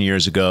 4,000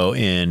 years ago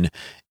in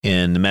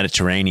the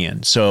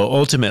Mediterranean. So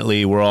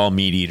ultimately, we're all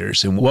meat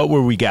eaters. And what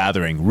were we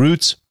gathering?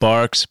 Roots,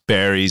 barks,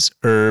 berries,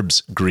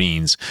 herbs,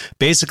 greens.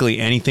 Basically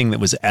anything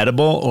that was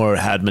edible or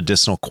had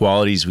medicinal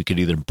qualities we could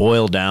either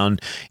boil down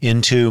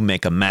into,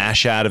 make a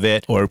mash out of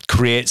it, or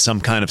create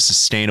some kind of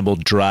sustainable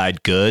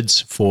dried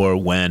goods for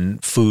when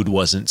food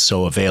wasn't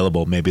so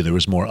available. Maybe there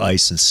was more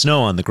ice and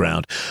snow on the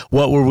ground.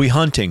 What were we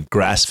hunting?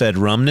 Grass-fed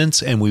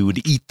ruminants, and we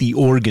would eat the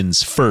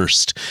organs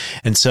first.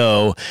 And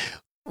so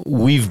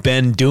we've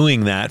been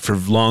doing that for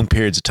long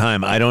periods of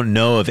time. I don't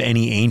know of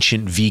any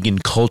ancient vegan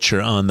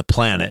culture on the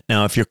planet.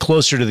 Now, if you're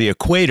closer to the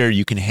equator,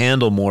 you can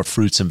handle more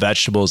fruits and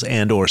vegetables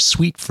and or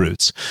sweet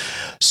fruits.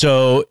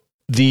 So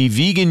the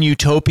vegan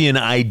utopian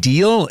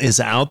ideal is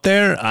out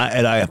there,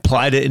 and I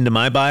applied it into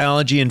my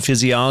biology and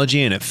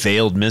physiology, and it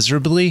failed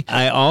miserably.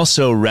 I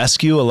also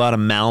rescue a lot of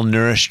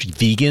malnourished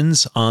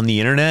vegans on the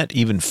internet,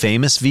 even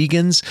famous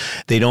vegans.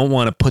 They don't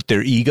want to put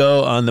their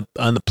ego on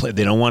the plate.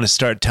 They don't want to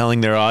start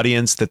telling their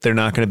audience that they're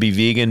not going to be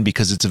vegan,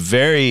 because it's a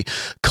very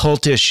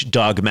cultish,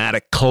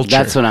 dogmatic culture.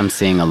 That's what I'm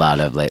seeing a lot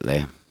of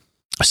lately.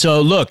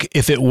 So look,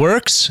 if it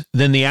works,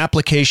 then the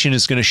application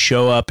is going to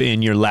show up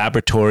in your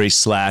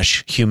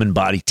laboratory/human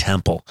body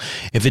temple.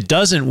 If it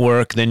doesn't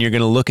work, then you're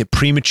going to look at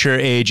premature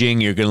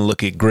aging. You're going to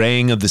look at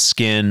graying of the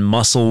skin,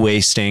 muscle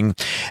wasting.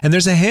 And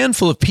there's a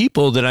handful of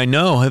people that I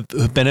know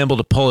have been able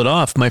to pull it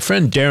off. My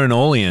friend Darren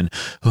Olean,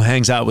 who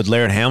hangs out with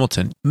Laird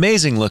Hamilton,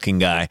 amazing looking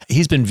guy.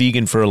 He's been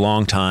vegan for a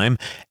long time,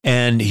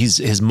 and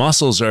his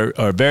muscles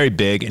are very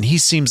big, and he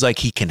seems like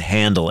he can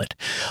handle it.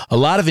 A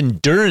lot of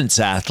endurance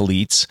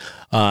athletes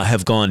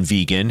have gone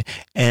vegan.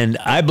 And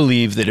I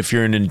believe that if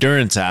you're an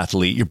endurance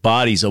athlete, your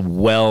body's a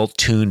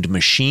well-tuned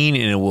machine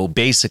and it will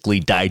basically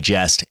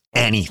digest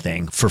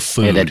anything for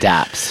food. It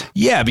adapts.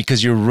 Yeah,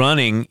 because you're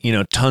running,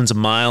 tons of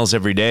miles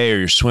every day, or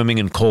you're swimming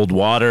in cold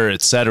water,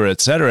 et cetera,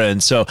 et cetera.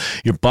 And so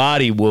your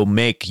body will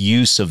make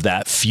use of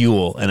that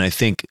fuel. And I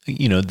think,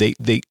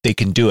 they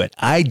can do it.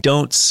 I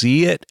don't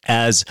see it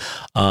as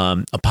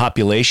a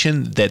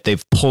population that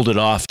they've pulled it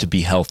off to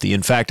be healthy.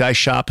 In fact, I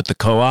shop at the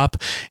Co-op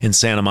in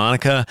Santa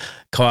Monica.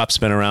 Co-op's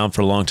been around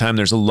for a long time.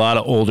 There's a lot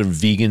of older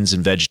vegans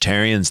and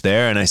vegetarians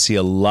there, and I see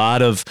a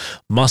lot of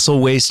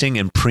muscle wasting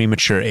and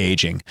premature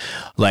aging.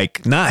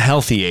 Like not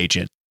healthy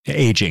aging,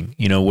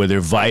 where they're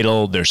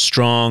vital, they're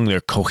strong,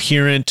 they're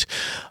coherent.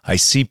 I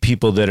see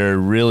people that are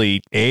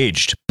really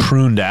aged,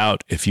 pruned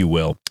out, if you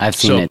will. I've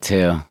seen it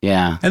too.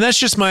 Yeah. And that's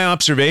just my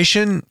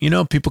observation.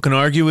 People can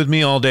argue with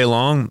me all day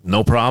long.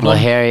 No problem.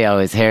 Well, Harry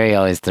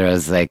always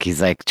throws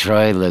he's like,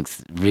 Troy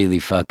looks really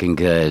fucking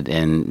good,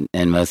 and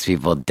most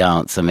people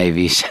don't. So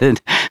maybe you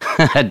should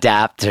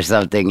adapt or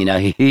something.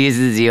 He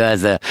uses you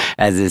as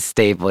a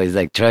staple. He's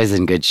like, Troy's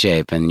in good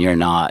shape and you're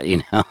not,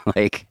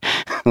 like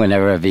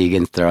whenever a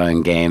vegan's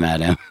throwing game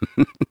at him.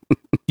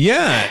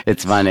 Yeah.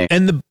 It's funny.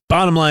 And the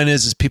bottom line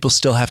is people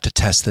still have to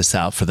test this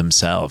out for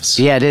themselves.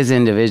 Yeah, it is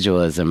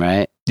individualism,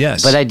 right?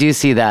 Yes. But I do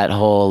see that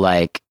whole,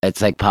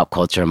 it's like pop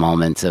culture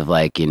moments of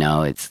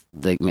it's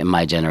like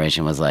my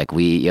generation was like,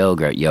 we eat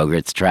yogurt.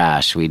 Yogurt's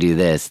trash. We do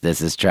this.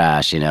 This is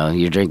trash.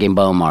 You're drinking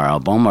bone marrow.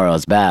 Bone marrow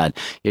is bad.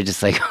 You're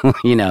just like,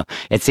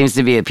 it seems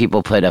to be that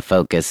people put a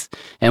focus.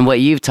 And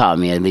what you've taught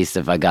me, at least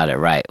if I got it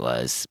right,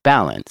 was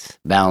balance,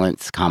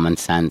 common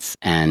sense,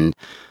 and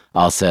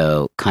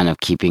also kind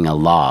of keeping a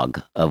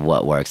log of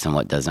what works and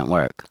what doesn't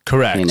work.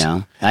 Correct.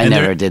 I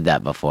never did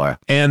that before.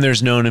 And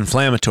there's known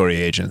inflammatory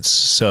agents.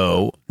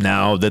 So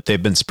now that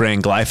they've been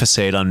spraying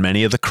glyphosate on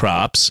many of the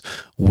crops,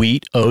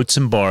 wheat, oats,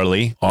 and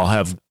barley all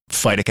have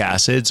phytic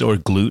acids or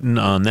gluten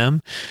on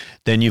them.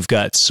 Then you've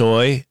got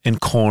soy and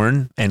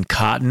corn and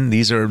cotton.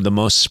 These are the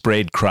most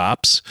sprayed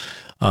crops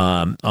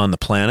on the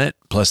planet.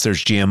 Plus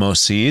there's GMO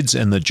seeds,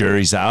 and the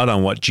jury's out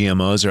on what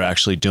GMOs are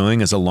actually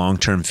doing as a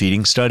long-term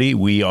feeding study.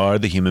 We are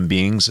the human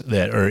beings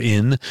that are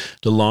in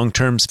the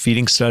long-term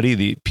feeding study,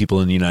 the people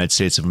in the United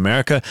States of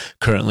America.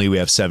 Currently, we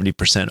have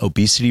 70%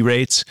 obesity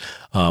rates,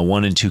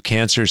 1 in 2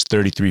 cancers,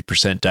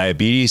 33%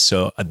 diabetes.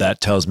 So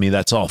that tells me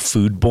that's all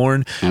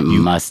foodborne. It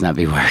must not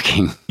be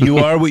working. You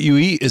are what you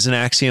eat is an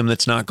axiom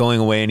that's not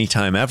going away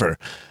anytime ever.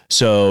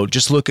 So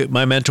just look at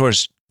my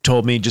mentors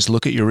told me, just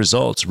look at your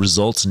results.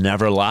 Results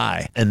never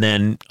lie. And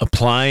then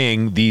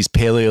applying these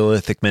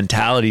Paleolithic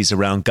mentalities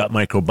around gut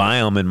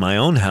microbiome in my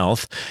own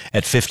health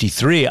at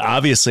 53,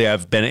 obviously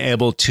I've been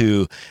able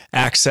to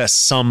access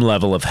some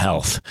level of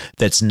health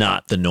that's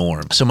not the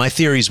norm. So my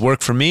theories work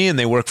for me and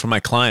they work for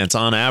my clients.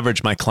 On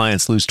average, my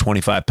clients lose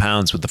 25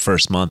 pounds with the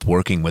first month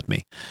working with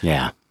me.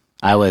 Yeah.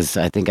 I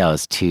think I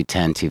was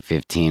 210,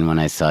 215 when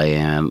I saw you.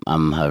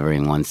 I'm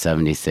hovering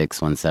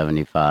 176,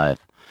 175.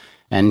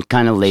 And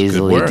kind of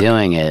lazily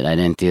doing it. I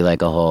didn't do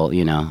like a whole,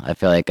 I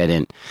feel like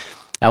I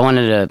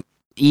wanted to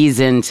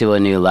ease into a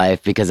new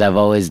life because I've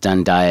always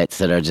done diets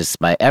that are just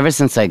ever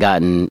since I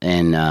got in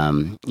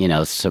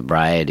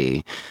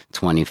sobriety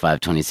 25,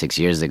 26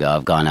 years ago,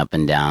 I've gone up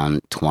and down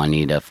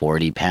 20 to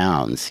 40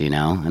 pounds,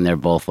 and they're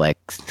both like,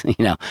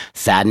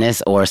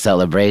 sadness or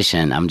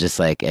celebration. I'm just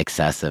like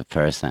excessive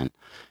person.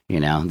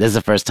 This is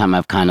the first time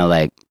I've kind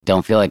of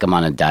don't feel like I'm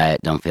on a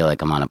diet, don't feel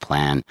like I'm on a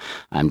plan.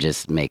 I'm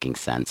just making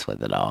sense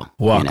with it all.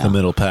 Walk the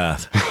middle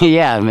path.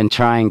 Yeah, I've been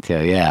trying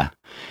to, yeah.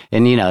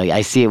 And,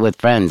 I see it with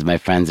friends. My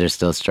friends are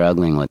still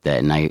struggling with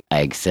it. And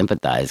I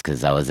sympathize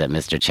because I was at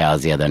Mr.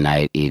 Chow's the other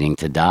night eating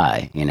to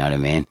die. You know what I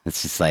mean?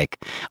 It's just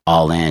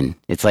all in.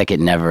 It's like it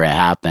never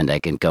happened. I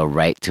can go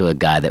right to a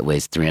guy that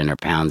weighs 300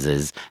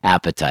 pounds'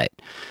 appetite.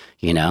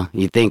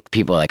 You think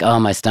people are like, oh,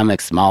 my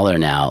stomach's smaller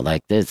now.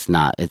 It's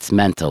not, it's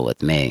mental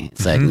with me.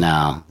 It's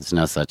no, there's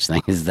no such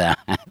thing as that.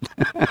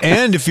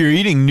 And if you're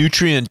eating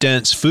nutrient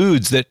dense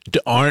foods that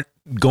aren't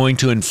going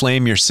to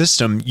inflame your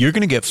system, you're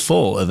going to get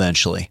full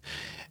eventually.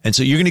 And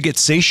so you're going to get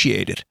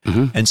satiated.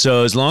 Mm-hmm. And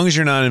so as long as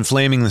you're not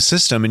inflaming the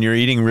system and you're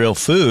eating real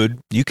food,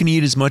 you can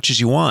eat as much as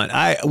you want.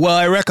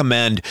 I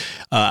recommend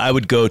I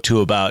would go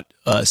to about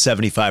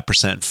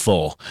 75%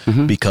 full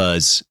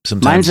because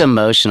sometimes... Mine's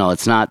emotional.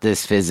 It's not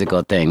this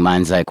physical thing.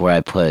 Mine's like where I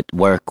put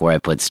work, where I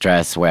put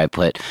stress, where I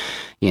put...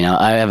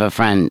 I have a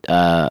friend,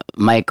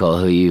 Michael,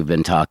 who you've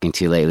been talking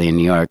to lately in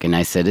New York, and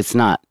I said, it's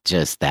not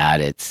just that,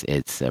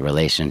 it's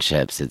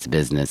relationships, it's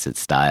business,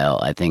 it's style.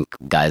 I think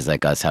guys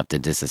like us have to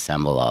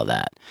disassemble all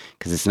that.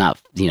 because it's not,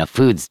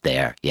 food's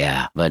there,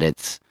 yeah, but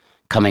it's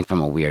coming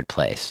from a weird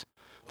place.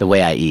 The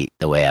way I eat,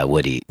 the way I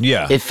would eat.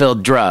 Yeah. It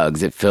filled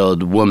drugs, it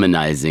filled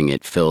womanizing,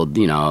 it filled,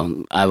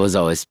 I was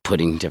always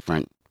putting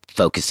different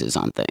focuses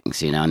on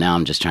things, Now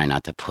I'm just trying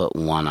not to put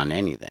one on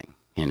anything,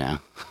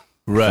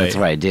 Right. That's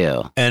what I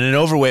do. And an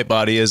overweight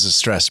body is a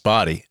stressed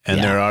body. And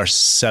Yeah. there are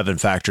 7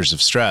 factors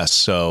of stress.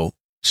 So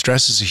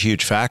stress is a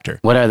huge factor.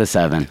 What are the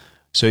 7?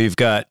 So you've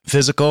got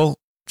physical,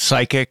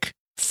 psychic,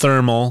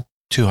 thermal,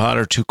 too hot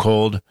or too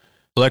cold,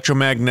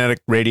 electromagnetic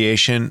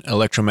radiation,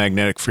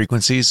 electromagnetic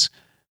frequencies,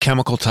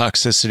 chemical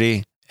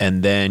toxicity,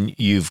 and then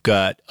you've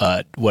got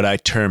what I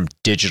term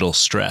digital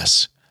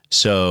stress.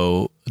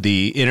 So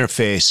the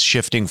interface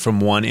shifting from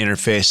one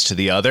interface to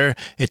the other,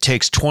 it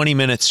takes 20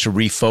 minutes to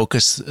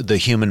refocus the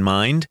human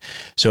mind.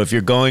 So if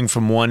you're going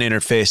from one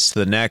interface to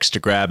the next to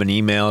grab an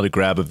email, to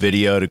grab a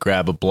video, to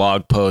grab a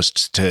blog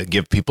post, to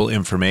give people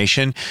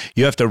information,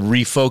 you have to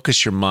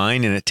refocus your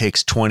mind, and it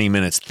takes 20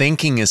 minutes.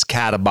 Thinking is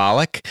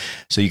catabolic.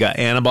 So you got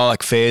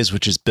anabolic phase,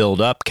 which is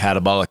build up.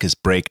 Catabolic is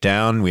break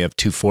down. We have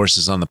 2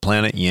 forces on the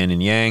planet, yin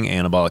and yang,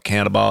 anabolic,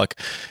 catabolic.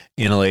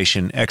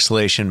 Inhalation,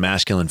 exhalation,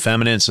 masculine,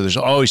 feminine. So there's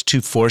always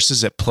 2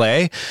 forces at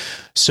play.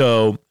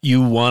 So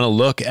you want to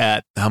look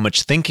at how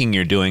much thinking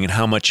you're doing and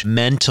how much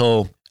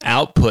mental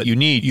output you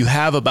need. You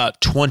have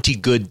about 20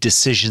 good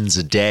decisions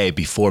a day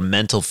before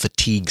mental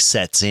fatigue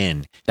sets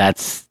in.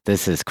 This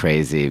is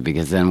crazy,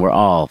 because then we're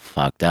all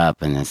fucked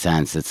up in a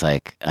sense. It's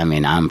like,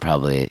 I'm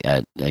probably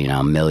at,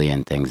 a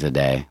million things a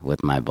day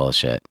with my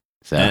bullshit.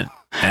 So.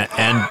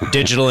 And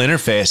digital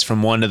interface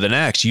from one to the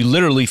next. You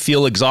literally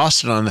feel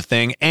exhausted on the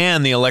thing,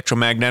 and the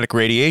electromagnetic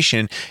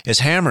radiation is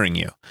hammering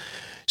you.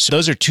 So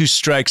those are 2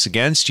 strikes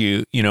against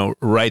you,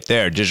 right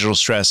there, digital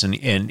stress and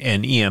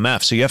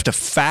EMF. So you have to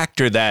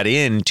factor that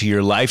into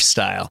your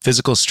lifestyle.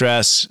 Physical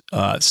stress,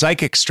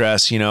 psychic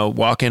stress,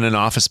 walk in an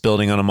office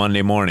building on a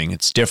Monday morning.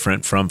 It's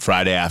different from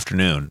Friday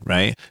afternoon,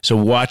 right? So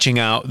watching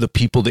out the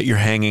people that you're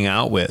hanging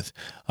out with.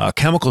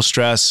 Chemical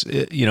stress,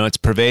 it's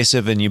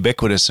pervasive and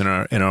ubiquitous in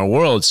our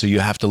world. So you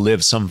have to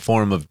live some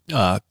form of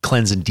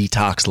cleanse and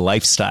detox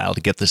lifestyle to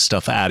get this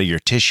stuff out of your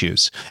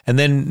tissues. And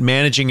then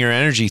managing your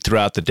energy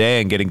throughout the day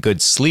and getting good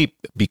sleep,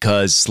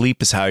 because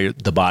sleep is how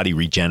the body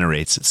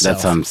regenerates itself.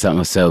 That's something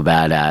I'm so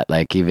bad at.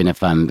 Like, even if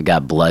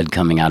got blood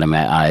coming out of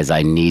my eyes,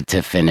 I need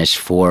to finish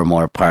 4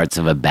 more parts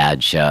of a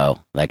bad show.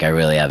 Like, I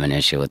really have an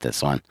issue with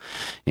this one.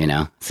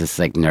 It's just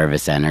like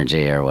nervous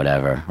energy or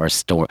whatever, or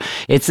store.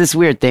 It's this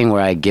weird thing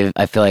where I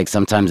feel like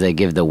sometimes I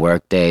give the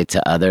work day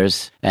to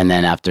others, and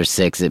then after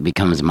 6, it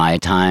becomes my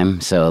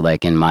time. So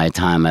like in my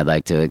time, I'd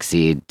like to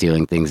exceed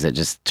doing things that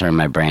just turn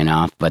my brain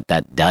off, but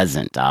that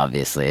doesn't,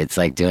 obviously. It's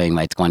like doing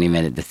my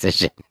 20-minute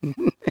decision.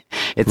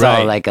 It's right.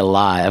 all like a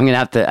lie.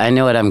 I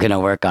know what I'm going to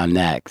work on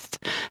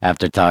next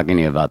after talking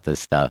to you about this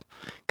stuff,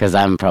 because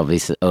I'm probably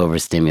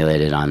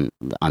overstimulated on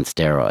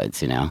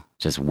steroids,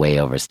 just way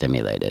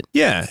overstimulated.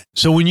 Yeah.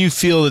 So when you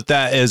feel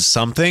that is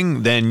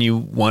something, then you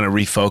want to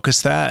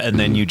refocus that, and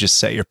then you just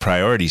set your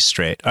priorities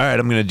straight. All right,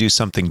 I'm going to do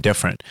something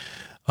different.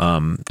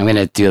 I'm going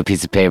to do a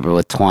piece of paper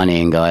with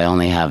 20 and go, I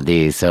only have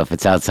these. So if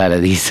it's outside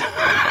of these,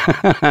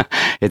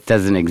 it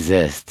doesn't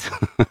exist.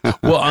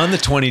 Well, on the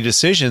 20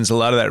 decisions, a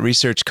lot of that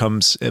research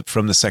comes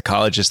from the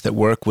psychologists that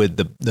work with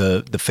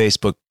the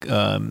Facebook,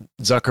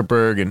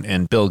 Zuckerberg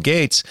and Bill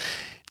Gates.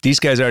 These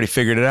guys already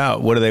figured it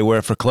out. What do they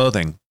wear for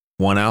clothing?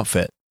 One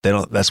outfit.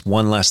 That's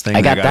one less thing.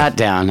 I got that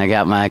down. I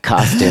got my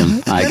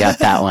costume. I got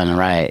that one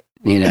right.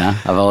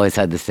 I've always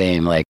had the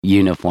same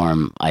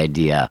uniform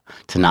idea,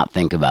 to not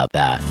think about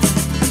that.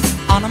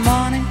 On a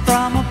morning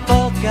from a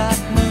Bogart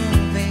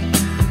movie,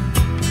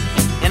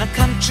 in a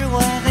country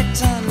where they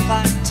turn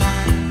back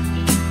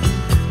time,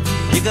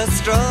 you go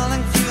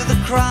strolling through the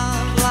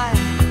crowd like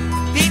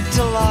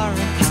Peter Lorre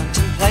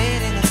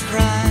contemplating a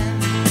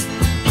crime.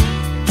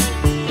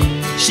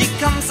 She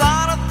comes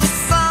out of the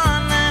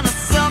sun in a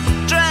silk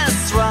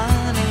dress,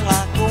 running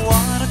like a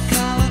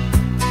watercolor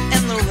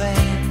in the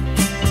rain.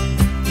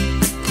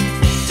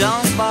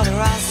 Don't bother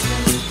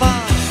asking for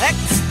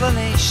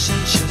explanation,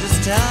 she'll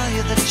just tell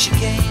you that she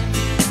came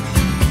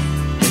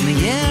in the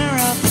year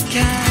of the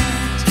cat.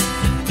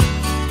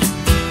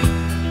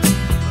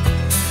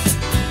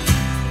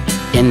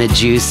 In the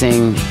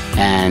juicing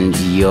and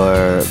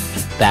your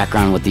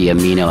background with the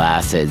amino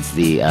acids,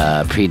 the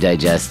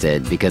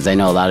pre-digested, because I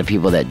know a lot of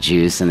people that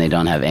juice and they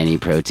don't have any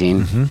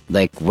protein. Mm-hmm.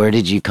 Like, where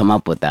did you come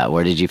up with that?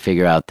 Where did you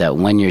figure out that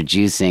when you're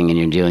juicing and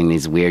you're doing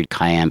these weird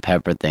cayenne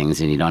pepper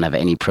things and you don't have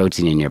any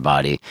protein in your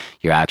body,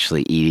 you're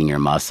actually eating your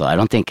muscle? I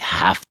don't think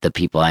half the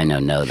people I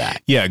know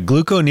that. Yeah,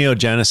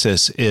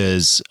 gluconeogenesis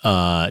is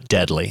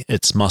deadly.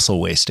 It's muscle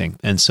wasting.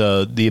 And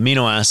so the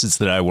amino acids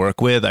that I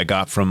work with, I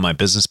got from my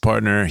business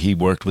partner. He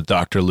worked with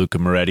Dr. Luca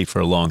Moretti for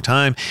a long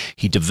time.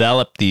 He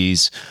developed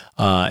these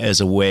as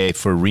a way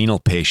for renal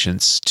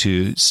patients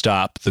to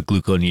stop the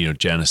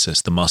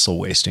gluconeogenesis, the muscle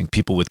wasting,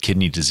 people with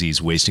kidney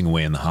disease wasting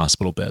away in the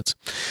hospital beds.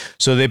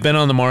 So they've been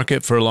on the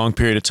market for a long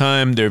period of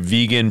time. They're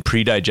vegan,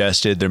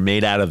 pre-digested. They're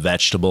made out of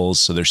vegetables.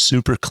 So they're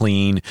super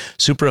clean,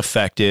 super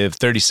effective,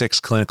 36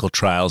 clinical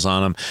trials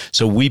on them.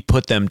 So we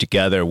put them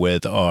together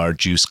with our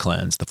juice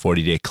cleanse, the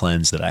 40-day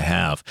cleanse that I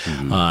have.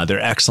 They're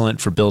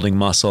excellent for building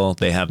muscle.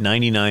 They have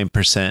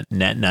 99%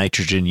 net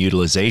nitrogen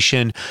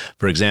utilization.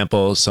 For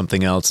example,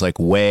 something else like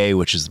whey,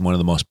 which is one of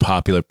the most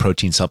popular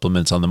protein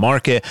supplements on the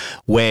market,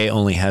 whey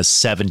only has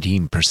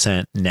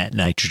 17% net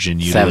nitrogen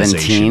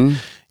utilization. 17?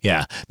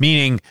 Yeah,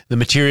 meaning the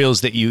materials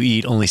that you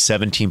eat, only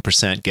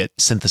 17% get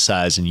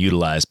synthesized and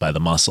utilized by the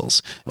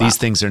muscles. Wow. These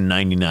things are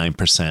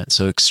 99%,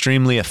 so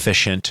extremely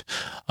efficient.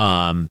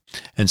 And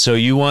so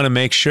you want to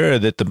make sure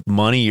that the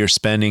money you're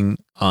spending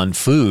on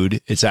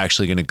food, it's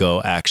actually going to go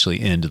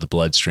into the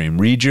bloodstream.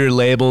 Read your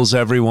labels,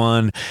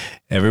 everyone.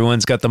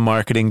 Everyone's got the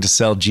marketing to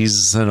sell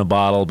Jesus in a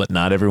bottle, but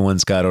not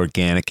everyone's got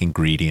organic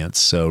ingredients.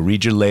 So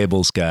read your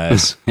labels,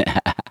 guys.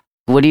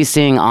 What are you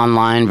seeing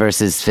online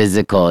versus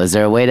physical? Is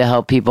there a way to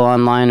help people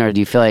online, or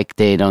do you feel like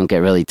they don't get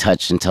really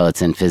touched until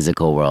it's in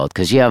physical world?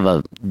 Because you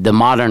have the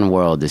modern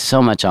world is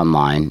so much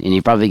online, and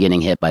you're probably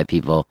getting hit by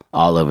people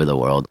all over the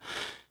world.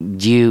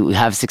 Do you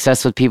have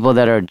success with people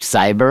that are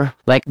cyber?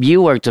 Like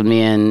you worked with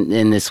me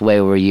in this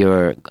way where you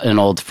were an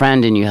old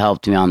friend and you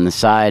helped me on the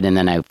side, and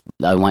then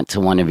I went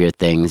to one of your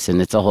things,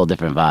 and it's a whole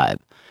different vibe,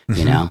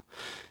 you know?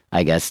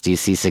 I guess, do you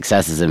see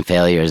successes and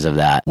failures of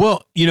that?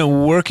 Well,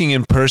 working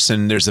in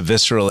person, there's a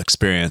visceral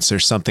experience.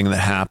 There's something that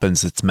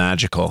happens that's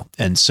magical.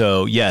 And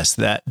so, yes,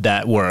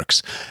 that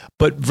works.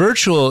 But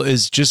virtual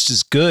is just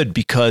as good,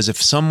 because if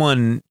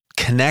someone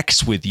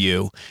connects with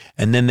you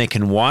and then they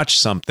can watch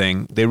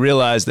something, they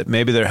realize that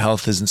maybe their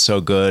health isn't so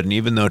good. And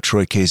even though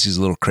Troy Casey's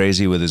a little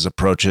crazy with his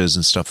approaches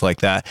and stuff like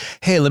that,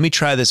 hey, let me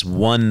try this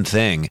one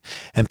thing.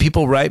 And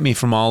people write me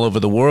from all over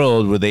the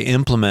world where they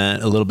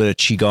implement a little bit of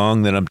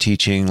Qigong that I'm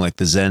teaching, like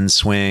the Zen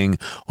swing,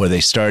 or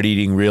they start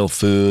eating real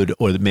food,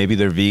 or maybe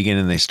they're vegan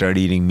and they start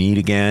eating meat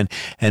again.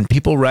 And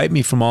people write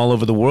me from all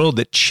over the world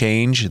that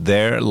change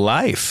their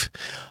life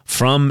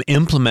from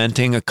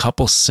implementing a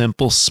couple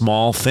simple,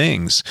 small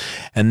things.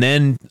 And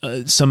then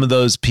some of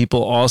those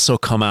people also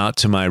come out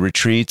to my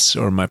retreats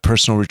or my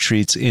personal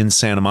retreats in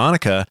Santa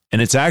Monica.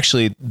 And it's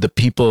actually the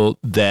people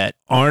that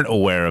aren't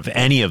aware of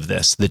any of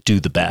this that do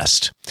the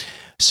best.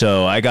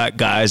 So I got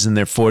guys in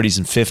their 40s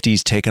and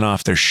 50s taking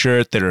off their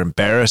shirt that are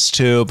embarrassed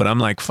to, but I'm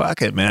like,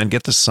 fuck it, man,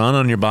 get the sun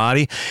on your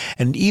body.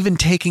 And even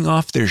taking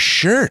off their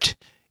shirt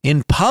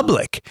in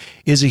public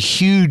is a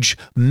huge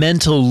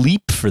mental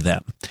leap for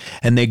them.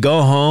 And they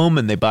go home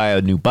and they buy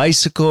a new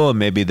bicycle, and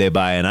maybe they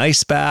buy an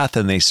ice bath,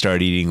 and they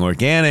start eating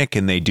organic,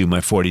 and they do my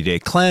 40-day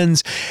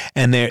cleanse,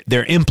 and they're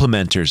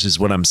implementers is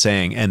what I'm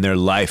saying, and their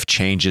life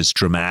changes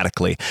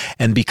dramatically.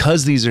 And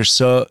because these are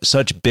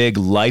such big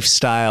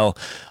lifestyle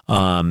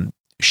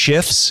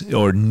shifts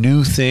or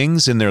new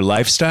things in their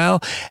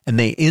lifestyle, and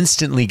they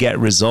instantly get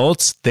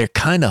results, they're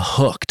kind of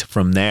hooked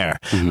from there,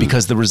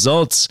 because the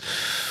results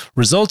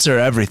are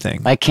everything.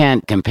 I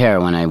can't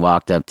compare when I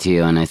walked up to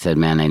you and I said,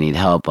 man, I need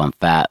help. I'm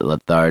fat,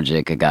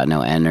 lethargic. I got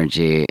no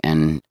energy,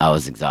 and I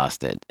was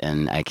exhausted.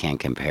 And I can't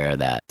compare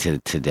that to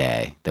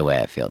today, the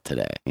way I feel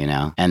today,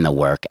 and the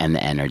work and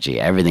the energy.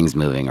 Everything's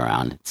moving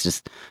around. It's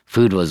just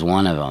food was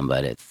one of them,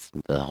 but it's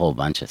a whole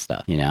bunch of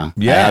stuff, Yeah.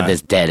 I had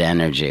this dead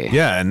energy.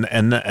 Yeah.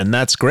 And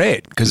that's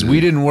great, because we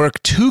didn't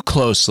work too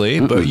closely,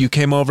 but you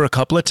came over a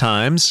couple of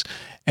times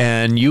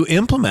and you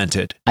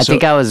implemented. I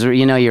think I was,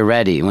 you're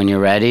ready. When you're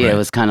ready, right. It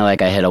was kind of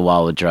like I hit a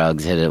wall with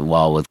drugs, hit a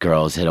wall with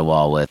girls,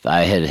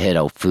 I had hit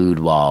a food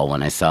wall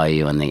when I saw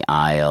you in the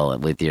aisle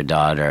with your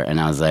daughter. And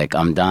I was like,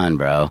 I'm done,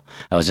 bro.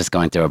 I was just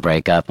going through a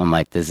breakup. I'm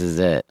like, this is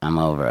it. I'm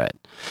over it.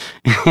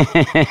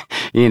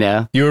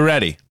 You were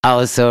ready. I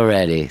was so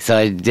ready. So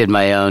I did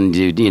my own,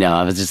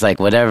 I was just like,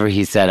 whatever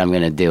he said, I'm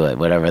going to do it.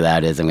 Whatever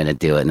that is, I'm going to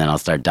do it. And then I'll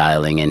start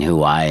dialing in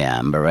who I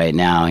am. But right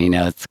now,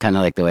 it's kind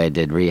of like the way I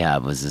did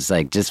rehab, was just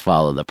like, just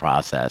follow the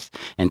process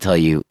until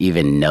you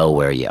even know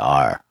where you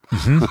are.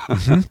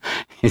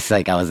 It's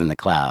like I was in the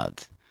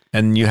clouds.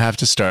 And you have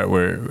to start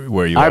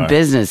where you are. Our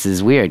business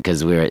is weird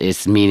because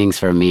it's meetings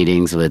for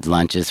meetings, with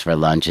lunches for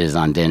lunches,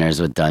 on dinners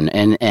with done.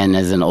 And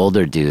as an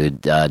older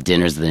dude,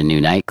 dinner's the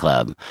new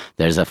nightclub.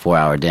 There's a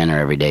 4-hour dinner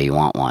every day you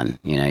want one.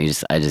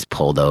 I just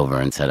pulled over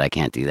and said, I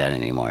can't do that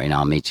anymore.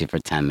 I'll meet you for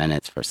 10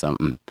 minutes for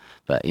something.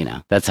 But,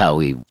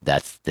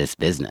 that's this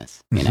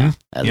business,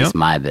 at least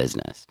my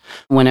business.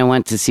 When I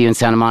went to see you in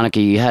Santa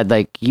Monica, you had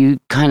you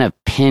kind of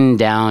pinned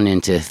down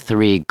into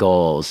 3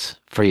 goals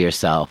for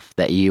yourself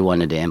that you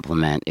wanted to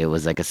implement. It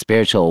was like a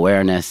spiritual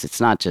awareness.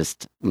 It's not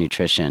just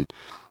nutrition.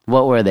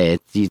 What were they?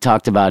 You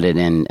talked about it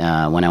in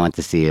when I went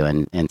to see you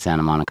in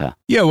Santa Monica.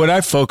 Yeah, what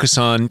I focus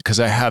on, because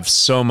I have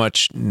so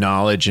much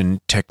knowledge and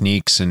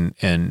techniques and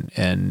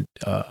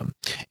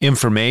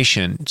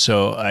information,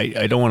 so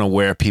I don't want to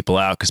wear people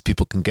out, because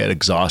people can get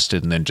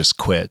exhausted and then just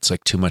quit. It's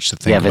like too much to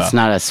think about. Yeah, if it's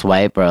not a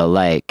swipe or a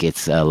like,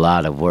 it's a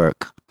lot of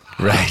work.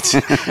 Right.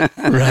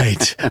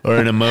 Right. Or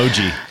an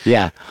emoji.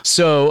 Yeah.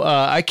 So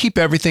I keep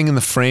everything in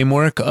the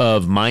framework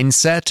of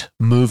mindset,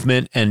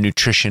 movement, and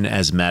nutrition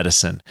as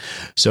medicine.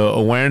 So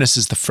awareness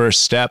is the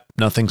first step.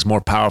 Nothing's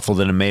more powerful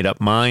than a made-up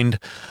mind.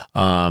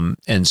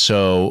 And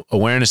so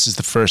awareness is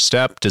the first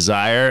step,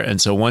 desire.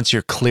 And so once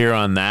you're clear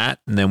on that,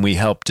 and then we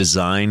help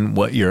design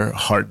what your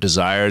heart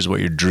desires, what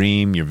your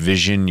dream, your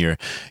vision, your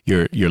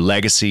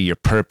legacy, your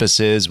purpose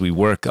is. We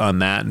work on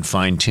that and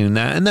fine-tune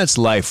that. And that's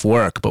life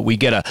work. But we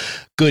get a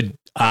good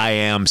I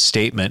am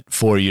statement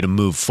for you to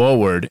move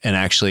forward and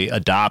actually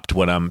adopt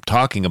what I'm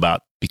talking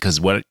about, because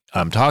what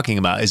I'm talking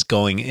about is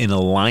going in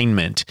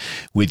alignment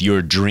with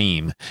your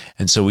dream.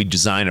 And so we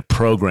design a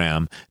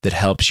program that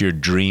helps your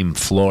dream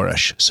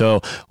flourish.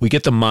 So we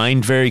get the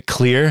mind very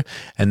clear,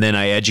 and then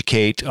I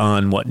educate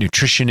on what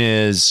nutrition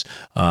is,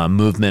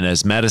 movement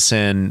as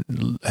medicine,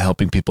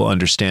 helping people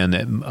understand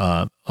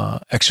that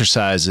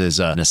exercise is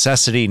a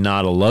necessity,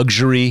 not a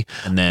luxury,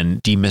 and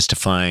then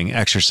demystifying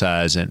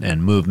exercise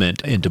and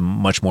movement into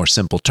much more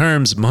simple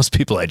terms. Most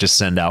people I just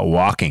send out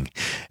walking.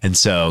 And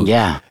so,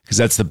 because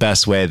that's the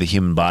best way the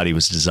human body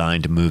was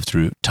designed to move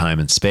through time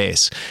and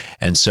space.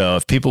 And so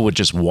if people would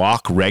just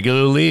walk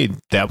regularly,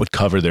 that would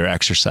cover their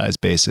exercise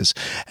basis.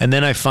 And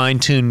then I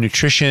fine-tune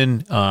nutrition,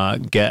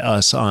 get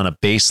us on a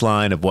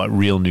baseline of what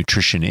real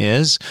nutrition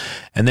is.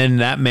 And then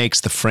that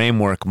makes the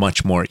framework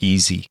much more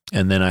easy.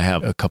 And then I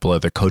have a couple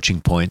other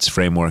coaching points,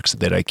 frameworks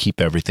that I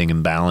keep everything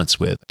in balance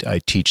with. I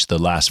teach the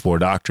last 4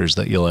 doctors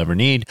that you'll ever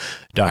need,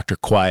 Dr.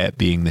 Quiet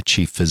being the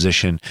chief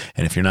physician.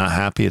 And if you're not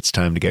happy, it's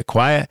time to get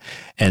quiet.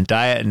 And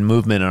diet and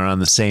movement are on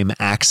the same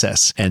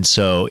axis. And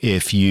so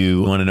if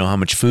you want to know how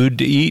much food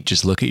to eat,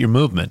 just look at your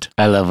movement.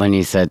 I love when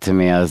you said to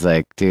me, I was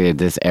like, dude,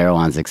 this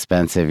Erewhon's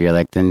expensive. You're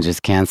like, then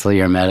just cancel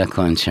your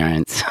medical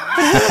insurance.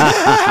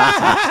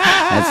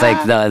 It's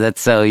like, no,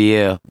 that's so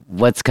you.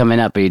 What's coming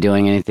up? Are you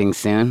doing anything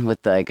soon?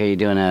 Are you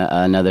doing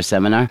another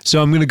seminar?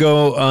 So I'm going to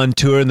go on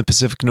tour in the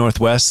Pacific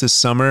Northwest this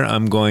summer.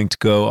 I'm going to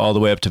go all the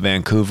way up to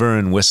Vancouver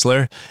and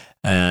Whistler.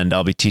 And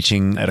I'll be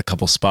teaching at a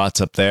couple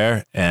spots up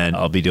there, and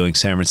I'll be doing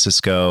San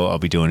Francisco, I'll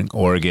be doing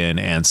Oregon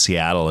and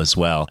Seattle as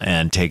well,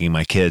 and taking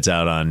my kids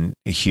out on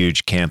a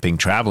huge camping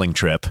traveling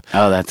trip.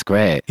 Oh, that's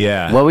great.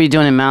 Yeah. What were you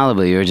doing in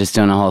Malibu? You were just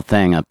doing a whole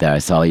thing up there. I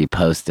saw you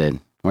posted.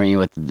 Weren't you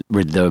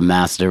with the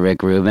master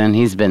Rick Rubin?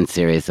 He's been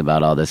serious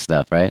about all this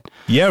stuff, right?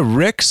 Yeah,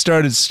 Rick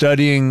started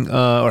studying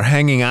or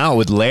hanging out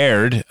with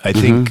Laird. I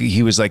think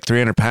he was like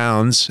 300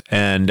 pounds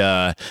and,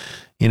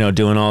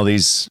 doing all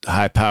these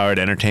high-powered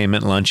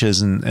entertainment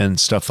lunches and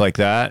stuff like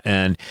that.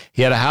 And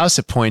he had a house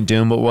at Point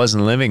Doom, but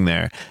wasn't living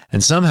there.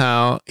 And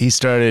somehow he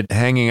started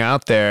hanging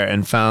out there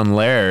and found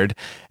Laird.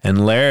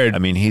 And Laird, I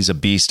mean, he's a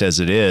beast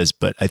as it is,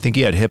 but I think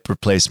he had hip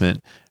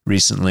replacement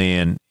recently.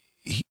 And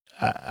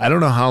I don't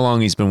know how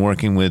long he's been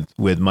working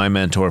with my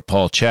mentor,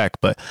 Paul Chek,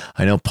 but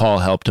I know Paul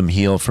helped him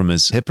heal from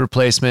his hip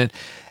replacement.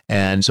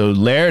 And so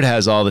Laird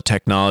has all the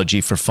technology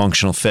for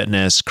functional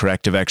fitness,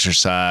 corrective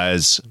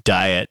exercise,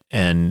 diet,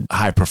 and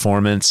high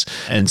performance.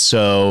 And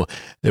so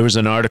there was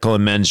an article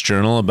in Men's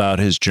Journal about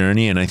his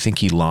journey, and I think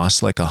he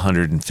lost like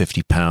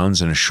 150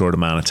 pounds in a short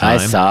amount of time.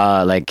 I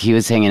saw, he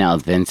was hanging out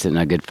with Vincent,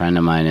 a good friend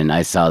of mine, and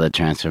I saw the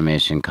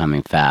transformation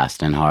coming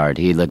fast and hard.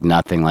 He looked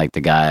nothing like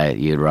the guy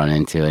you'd run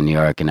into in New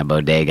York in a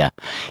bodega.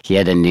 He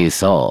had a new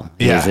soul.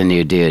 He was a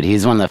new dude.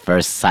 He's one of the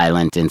first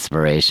silent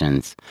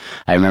inspirations.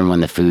 I remember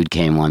when the food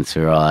came once,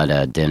 we were all at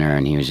a dinner,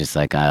 and he was just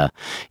like,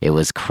 it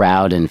was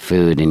crowd and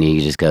food, and he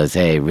just goes,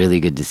 hey,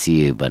 really good to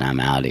see you, but I'm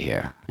out of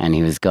here. And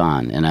he was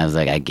gone. And I was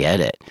like, I get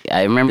it.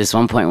 I remember this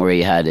one point where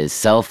he had his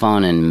cell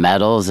phone and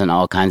medals and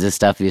all kinds of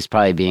stuff. He was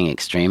probably being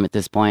extreme at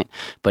this point,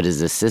 but his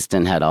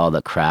assistant had all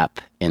the crap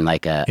in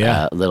like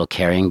a little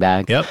carrying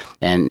bag. Yep.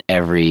 And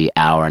every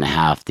hour and a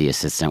half, the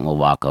assistant will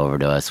walk over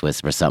to us,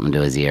 whisper something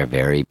to his ear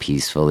very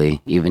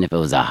peacefully, even if it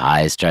was a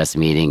high-stress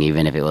meeting,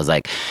 even if it was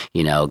like,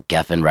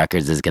 Geffen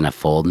Records is going to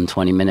fold in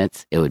 20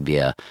 minutes, it would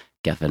be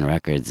Geffen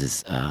Records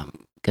is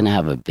going to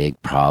have a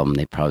big problem.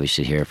 They probably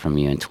should hear from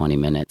you in 20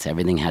 minutes.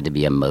 Everything had to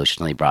be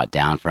emotionally brought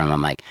down for him.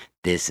 I'm like,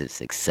 this is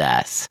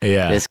success.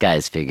 Yeah. This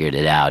guy's figured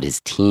it out.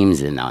 His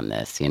team's in on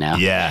this,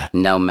 Yeah.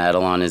 No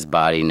metal on his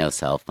body, no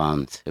cell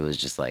phones. It was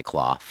just like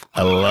cloth.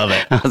 I love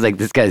it. I was like,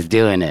 this guy's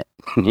doing it.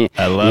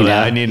 I love it.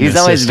 I need an He's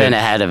always assistant. been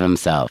ahead of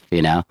himself,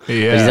 Yeah. But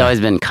he's always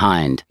been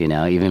kind,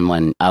 Even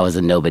when I was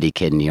a nobody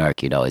kid in New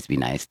York, he'd always be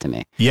nice to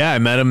me. Yeah, I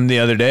met him the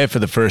other day for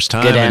the first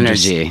time. Good and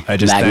energy, I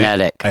just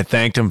magnetic. I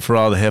thanked him for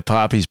all the hip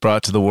hop he's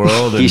brought to the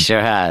world. He And, sure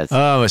has.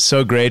 oh, I was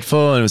so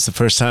grateful. And it was the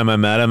first time I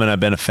met him, and I've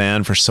been a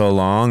fan for so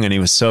long. And he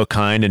was so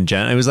kind and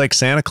gentle. It was like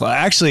Santa Claus.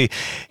 Actually,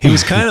 he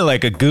was kind of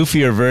like a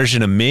goofier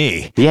version of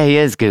me. Yeah, he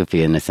is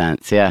goofy in a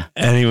sense, yeah.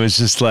 And he was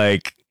just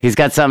like, He's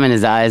got some in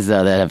his eyes,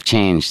 though, that have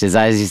changed. His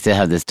eyes used to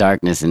have this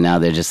darkness, and now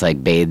they're just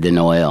like bathed in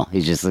oil.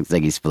 He just looks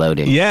like he's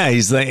floating. Yeah,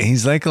 he's like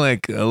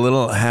a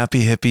little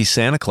happy hippie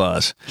Santa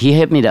Claus. He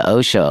hit me to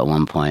Osho at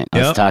one point. I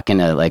was Yep. talking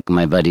to like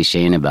my buddy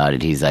Shane about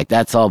it. He's like,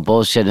 that's all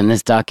bullshit, and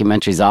this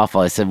documentary's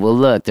awful. I said, well,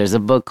 look, there's a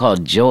book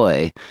called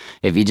Joy.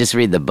 If you just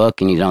read the book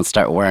and you don't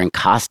start wearing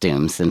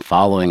costumes and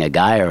following a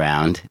guy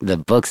around, the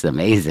book's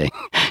amazing.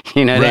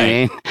 You know what I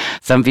Right. mean?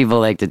 Some people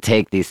like to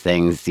take these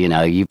things, you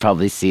know, you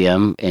probably see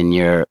them in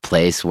your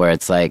place where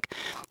it's like,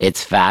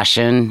 it's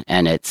fashion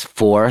and it's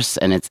force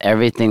and it's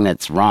everything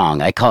that's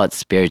wrong. I call it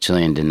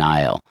spiritually in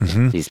denial.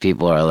 These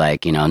people are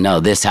like, you know, no,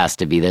 this has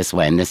to be this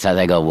way. And this has,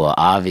 I go, well,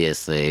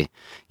 obviously,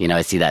 you know,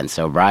 I see that in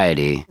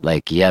sobriety.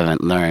 Like you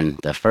haven't learned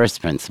the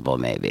first principle,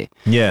 maybe.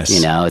 Yes.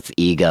 You know, it's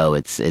ego.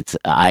 It's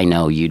I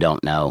know you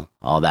don't know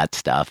all that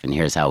stuff. And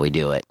here's how we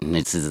do it. And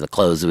this is the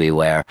clothes we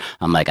wear.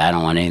 I'm like, I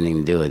don't want anything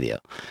to do with you.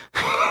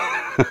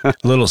 A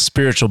little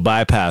spiritual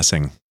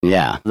bypassing.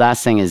 Yeah.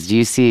 Last thing is, do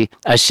you see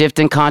a shift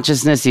in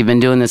consciousness? You've been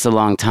doing this a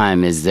long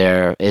time. Is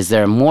there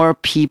more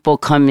people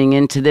coming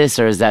into this,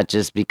 or is that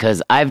just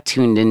because I've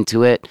tuned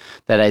into it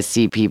that I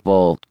see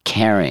people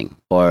caring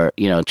or,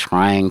 you know,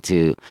 trying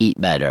to eat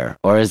better?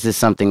 Or is this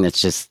something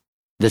that's just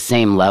the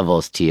same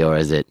levels to you, or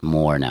is it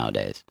more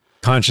nowadays?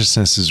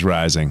 Consciousness is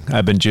rising.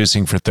 I've been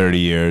juicing for 30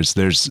 years.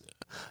 There's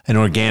an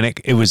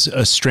organic, it was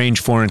a strange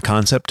foreign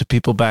concept to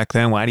people back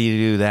then. Why do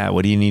you do that?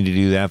 What do you need to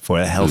do that for?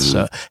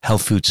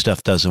 Health food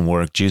stuff doesn't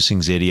work.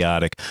 Juicing's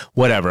idiotic.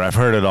 Whatever. I've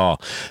heard it all.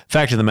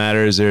 Fact of the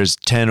matter is there's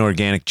 10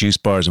 organic juice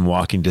bars in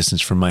walking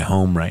distance from my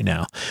home right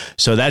now.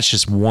 So that's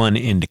just one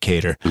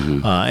indicator.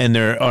 And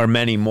there are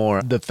many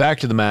more. The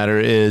fact of the matter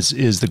is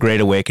the Great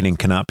Awakening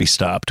cannot be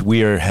stopped.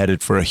 We are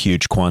headed for a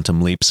huge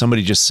quantum leap.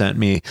 Somebody just sent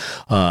me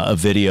a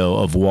video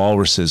of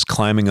walruses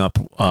climbing up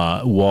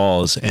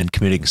walls and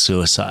committing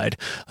suicide,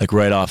 like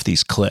right off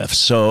these cliffs.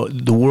 So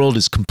the world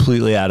is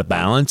completely out of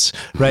balance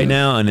right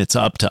now, and it's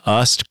up to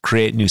us to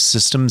create new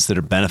systems that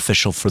are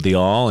beneficial for the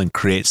all and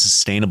create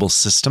sustainable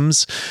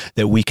systems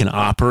that we can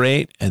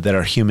operate and that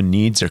our human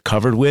needs are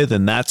covered with.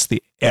 And that's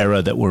the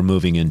era that we're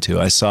moving into.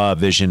 I saw a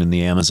vision in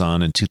the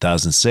Amazon in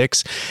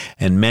 2006,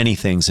 and many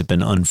things have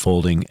been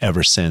unfolding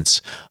ever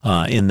since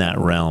in that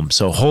realm.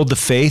 So hold the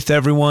faith,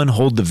 everyone.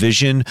 Hold the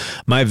vision.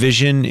 My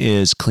vision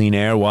is clean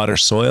air, water,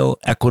 soil,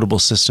 equitable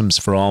systems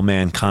for all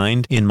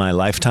mankind in my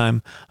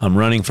lifetime. I'm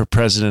running for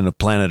president of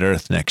planet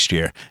Earth next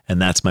year,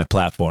 and that's my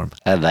platform.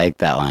 I like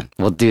that one.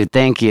 Well, dude,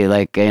 thank you.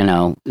 Like, you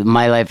know,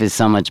 my life is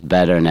so much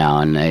better now.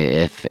 And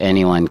if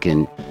anyone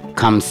can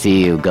come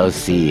see you, go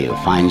see you.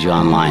 Find you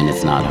online.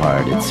 It's not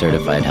hard. It's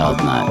Certified Health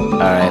Nut. All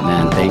right,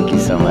 man. Thank you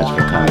so much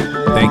for coming.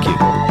 Thank you.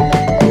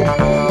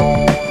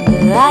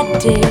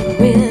 That day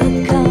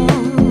will come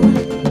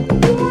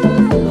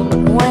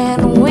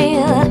when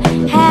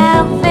we'll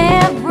have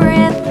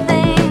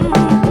everything.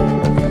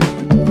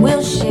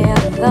 We'll share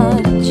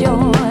the